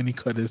getting out when he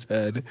cut his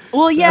head.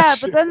 Well, yeah,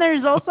 but then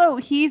there's also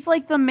he's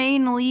like the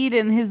main lead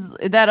in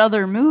that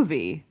other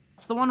movie.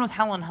 It's the one with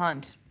Helen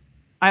Hunt.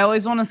 I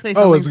always want to say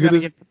something as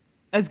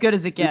good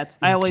as it gets.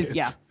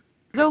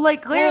 So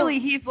like clearly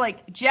he's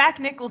like Jack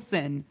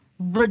Nicholson,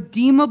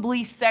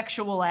 redeemably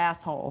sexual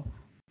asshole.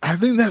 I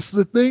think that's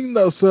the thing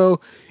though. So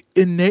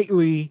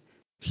innately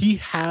he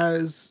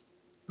has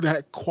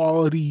that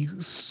quality,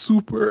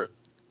 super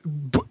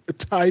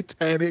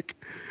Titanic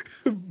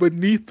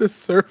beneath the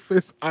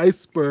surface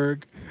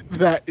iceberg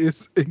that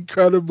is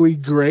incredibly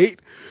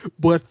great,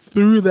 but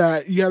through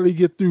that you gotta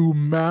get through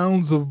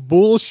mounds of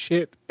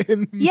bullshit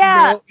and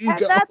male ego. And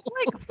that's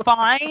like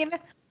fine,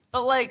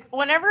 but like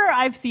whenever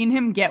I've seen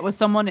him get with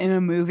someone in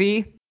a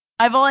movie,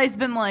 I've always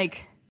been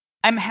like,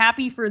 I'm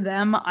happy for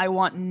them, I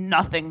want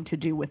nothing to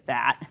do with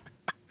that.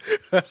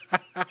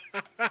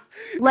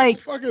 Like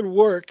it's fucking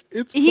work.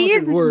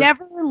 He's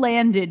never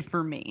landed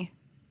for me.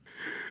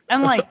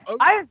 And like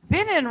I've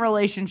been in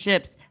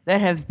relationships that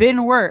have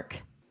been work.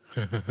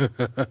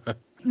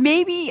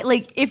 Maybe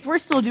like if we're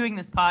still doing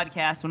this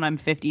podcast when I'm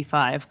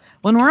 55,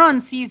 when we're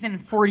on season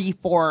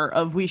 44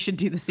 of We Should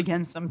Do This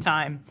Again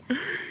Sometime,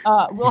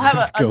 we'll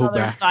have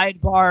another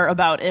sidebar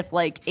about if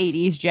like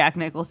 80s Jack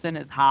Nicholson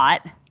is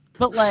hot.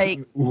 But like,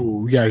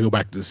 ooh, we gotta go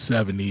back to the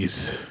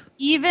 70s.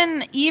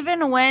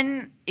 Even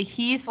when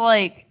he's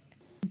like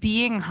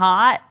being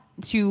hot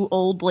to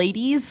old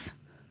ladies,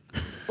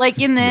 like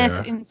in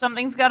this, in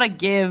Something's Gotta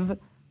Give,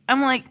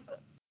 I'm like,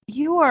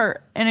 you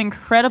are an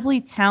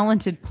incredibly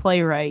talented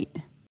playwright.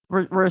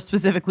 We're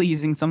specifically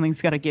using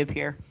Something's Gotta Give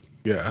here.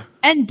 Yeah.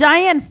 And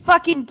Diane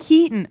fucking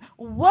Keaton,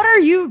 what are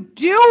you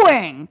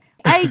doing?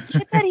 I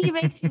get that he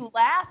makes you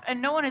laugh,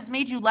 and no one has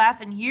made you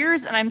laugh in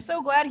years, and I'm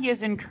so glad he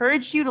has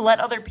encouraged you to let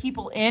other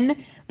people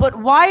in, but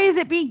why is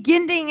it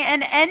beginning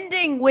and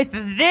ending with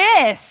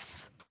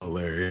this?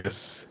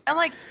 Hilarious. And,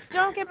 like,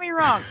 don't get me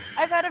wrong,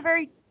 I've had a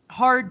very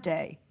hard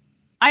day.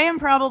 I am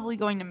probably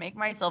going to make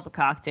myself a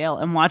cocktail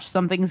and watch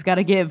Something's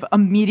Gotta Give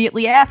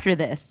immediately after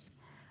this.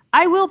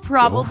 I will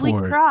probably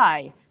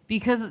cry,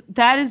 because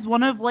that is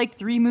one of, like,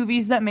 3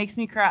 movies that makes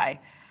me cry.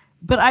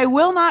 But I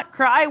will not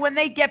cry when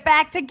they get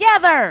back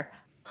together.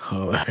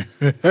 Oh,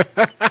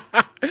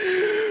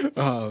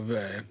 oh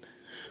man,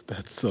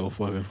 that's so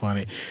fucking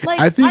funny. Like,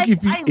 I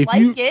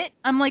think it.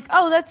 I'm like,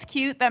 oh, that's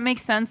cute. That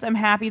makes sense. I'm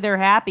happy they're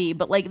happy.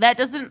 But like, that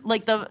doesn't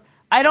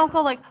I don't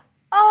go like,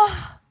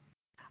 oh,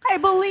 I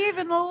believe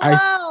in the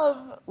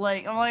love. I'm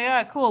like,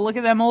 yeah, cool. Look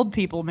at them old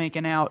people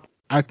making out.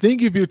 I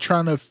think if you're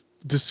trying to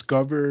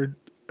discover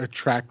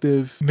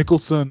attractive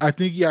Nicholson, I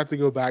think you have to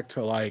go back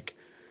to like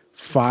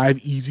 5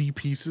 Easy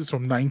Pieces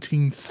from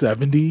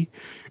 1970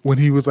 when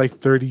he was like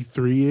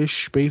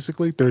 33-ish,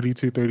 basically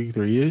 32,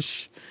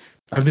 33-ish.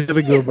 I think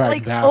to go back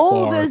like that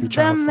old far. as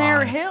them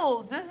there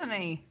hills, isn't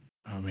he?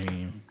 I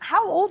mean,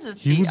 how old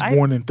is he? He was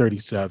born in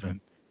 37.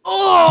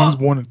 Oh! He was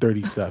born in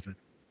 37.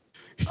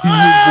 He was born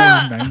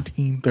in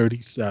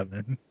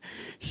 1937.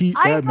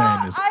 That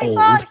man is old.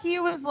 I thought he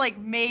was like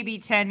maybe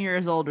 10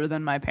 years older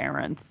than my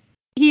parents.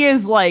 He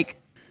is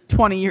like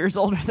 20 years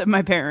older than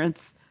my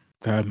parents.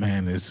 That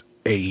man is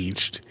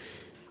aged.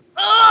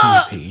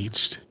 He's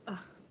aged.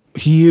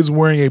 He is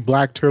wearing a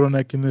black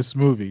turtleneck in this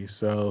movie,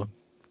 so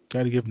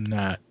gotta give him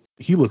that.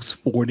 He looks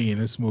 40 in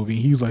this movie.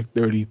 He's like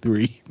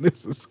 33.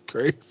 This is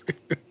crazy.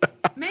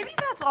 Maybe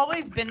that's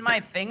always been my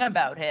thing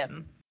about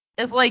him.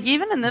 It's like,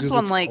 even in this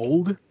one, like,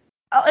 old?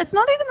 It's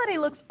not even that he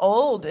looks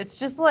old. It's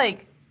just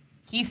like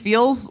he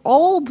feels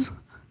old.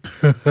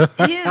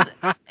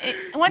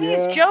 When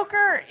he's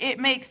Joker, it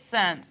makes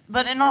sense.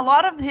 But in a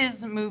lot of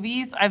his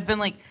movies, I've been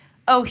like,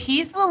 oh,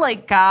 he's the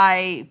like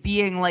guy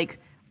being like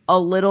a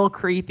little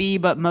creepy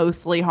but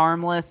mostly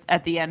harmless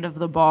at the end of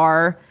the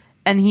bar.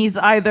 And he's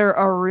either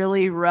a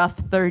really rough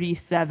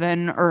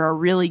 37 or a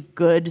really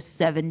good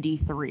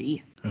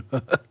 73.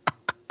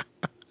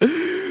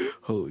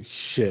 Holy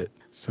shit.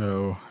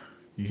 So,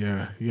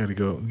 yeah, you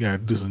gotta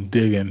do some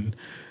digging.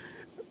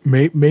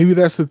 Maybe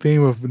that's the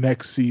theme of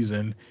next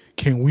season.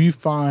 Can we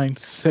find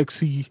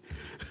sexy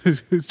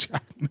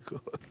Jack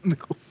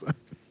Nicholson?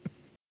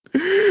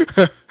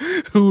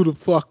 Who the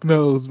fuck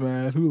knows,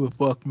 man? Who the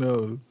fuck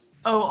knows?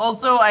 Oh,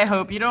 also, I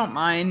hope you don't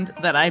mind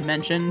that I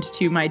mentioned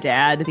to my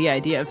dad the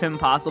idea of him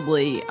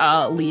possibly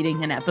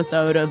leading an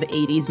episode of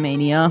 80s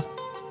Mania.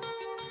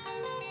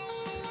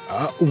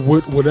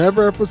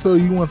 Whatever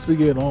episode he wants to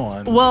get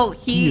on. Well,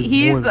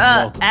 he's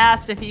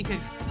asked if he could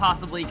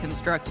possibly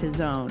construct his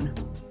own.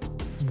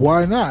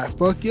 Why not?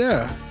 Fuck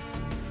yeah.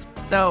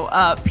 So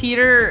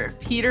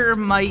Peter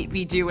might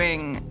be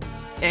doing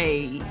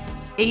a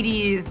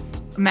 80s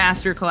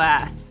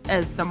masterclass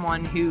as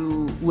someone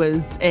who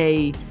was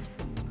a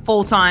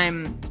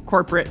full-time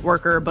corporate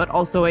worker, but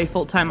also a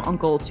full-time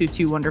uncle to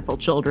 2 wonderful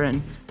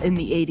children in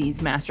the 80s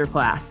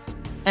masterclass,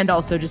 and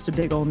also just a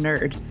big old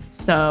nerd.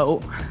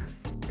 So,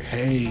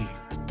 hey,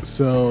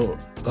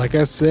 like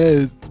I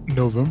said,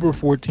 November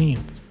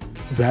 14th,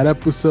 that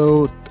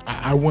episode,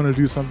 I want to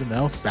do something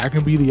else. That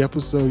can be the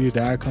episode your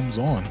dad comes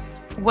on.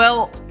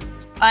 Well,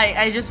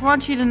 I just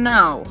want you to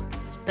know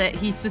that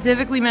he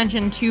specifically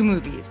mentioned 2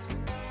 movies.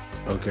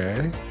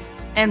 Okay.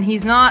 And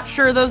he's not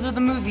sure those are the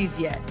movies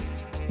yet.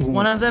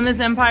 One of them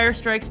is Empire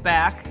Strikes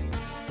Back.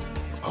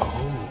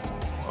 Oh,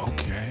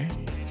 okay.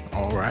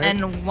 All right.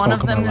 And one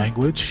of them is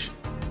language.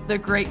 The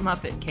Great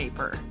Muppet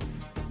Caper.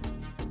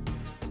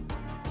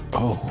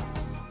 Oh.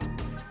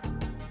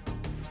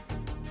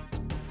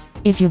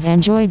 If you've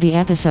enjoyed the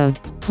episode,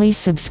 please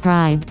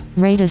subscribe,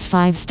 rate us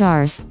 5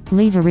 stars,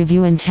 leave a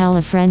review and tell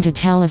a friend to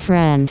tell a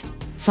friend.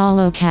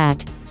 Follow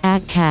Kat,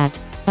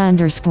 @Kat_Chinetti,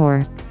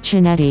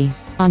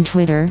 on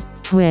Twitter,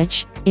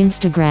 Twitch,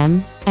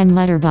 Instagram, and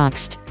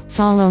Letterboxd.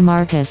 Follow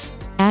Marcus,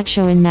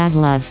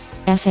 @ShowinMadlove,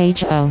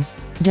 ShowinMadlov,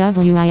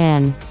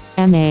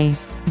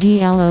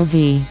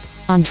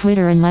 on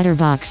Twitter and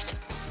Letterboxd.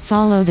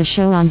 Follow the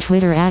show on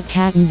Twitter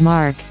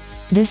 @CatandMark.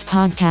 This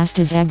podcast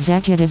is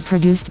executive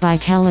produced by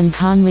Kellen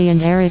Conley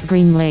and Eric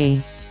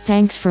Greenlee.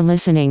 Thanks for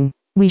listening.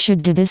 We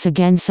should do this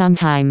again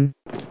sometime.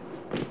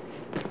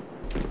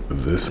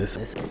 This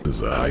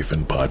is a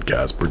Hyphen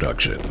Podcast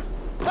production.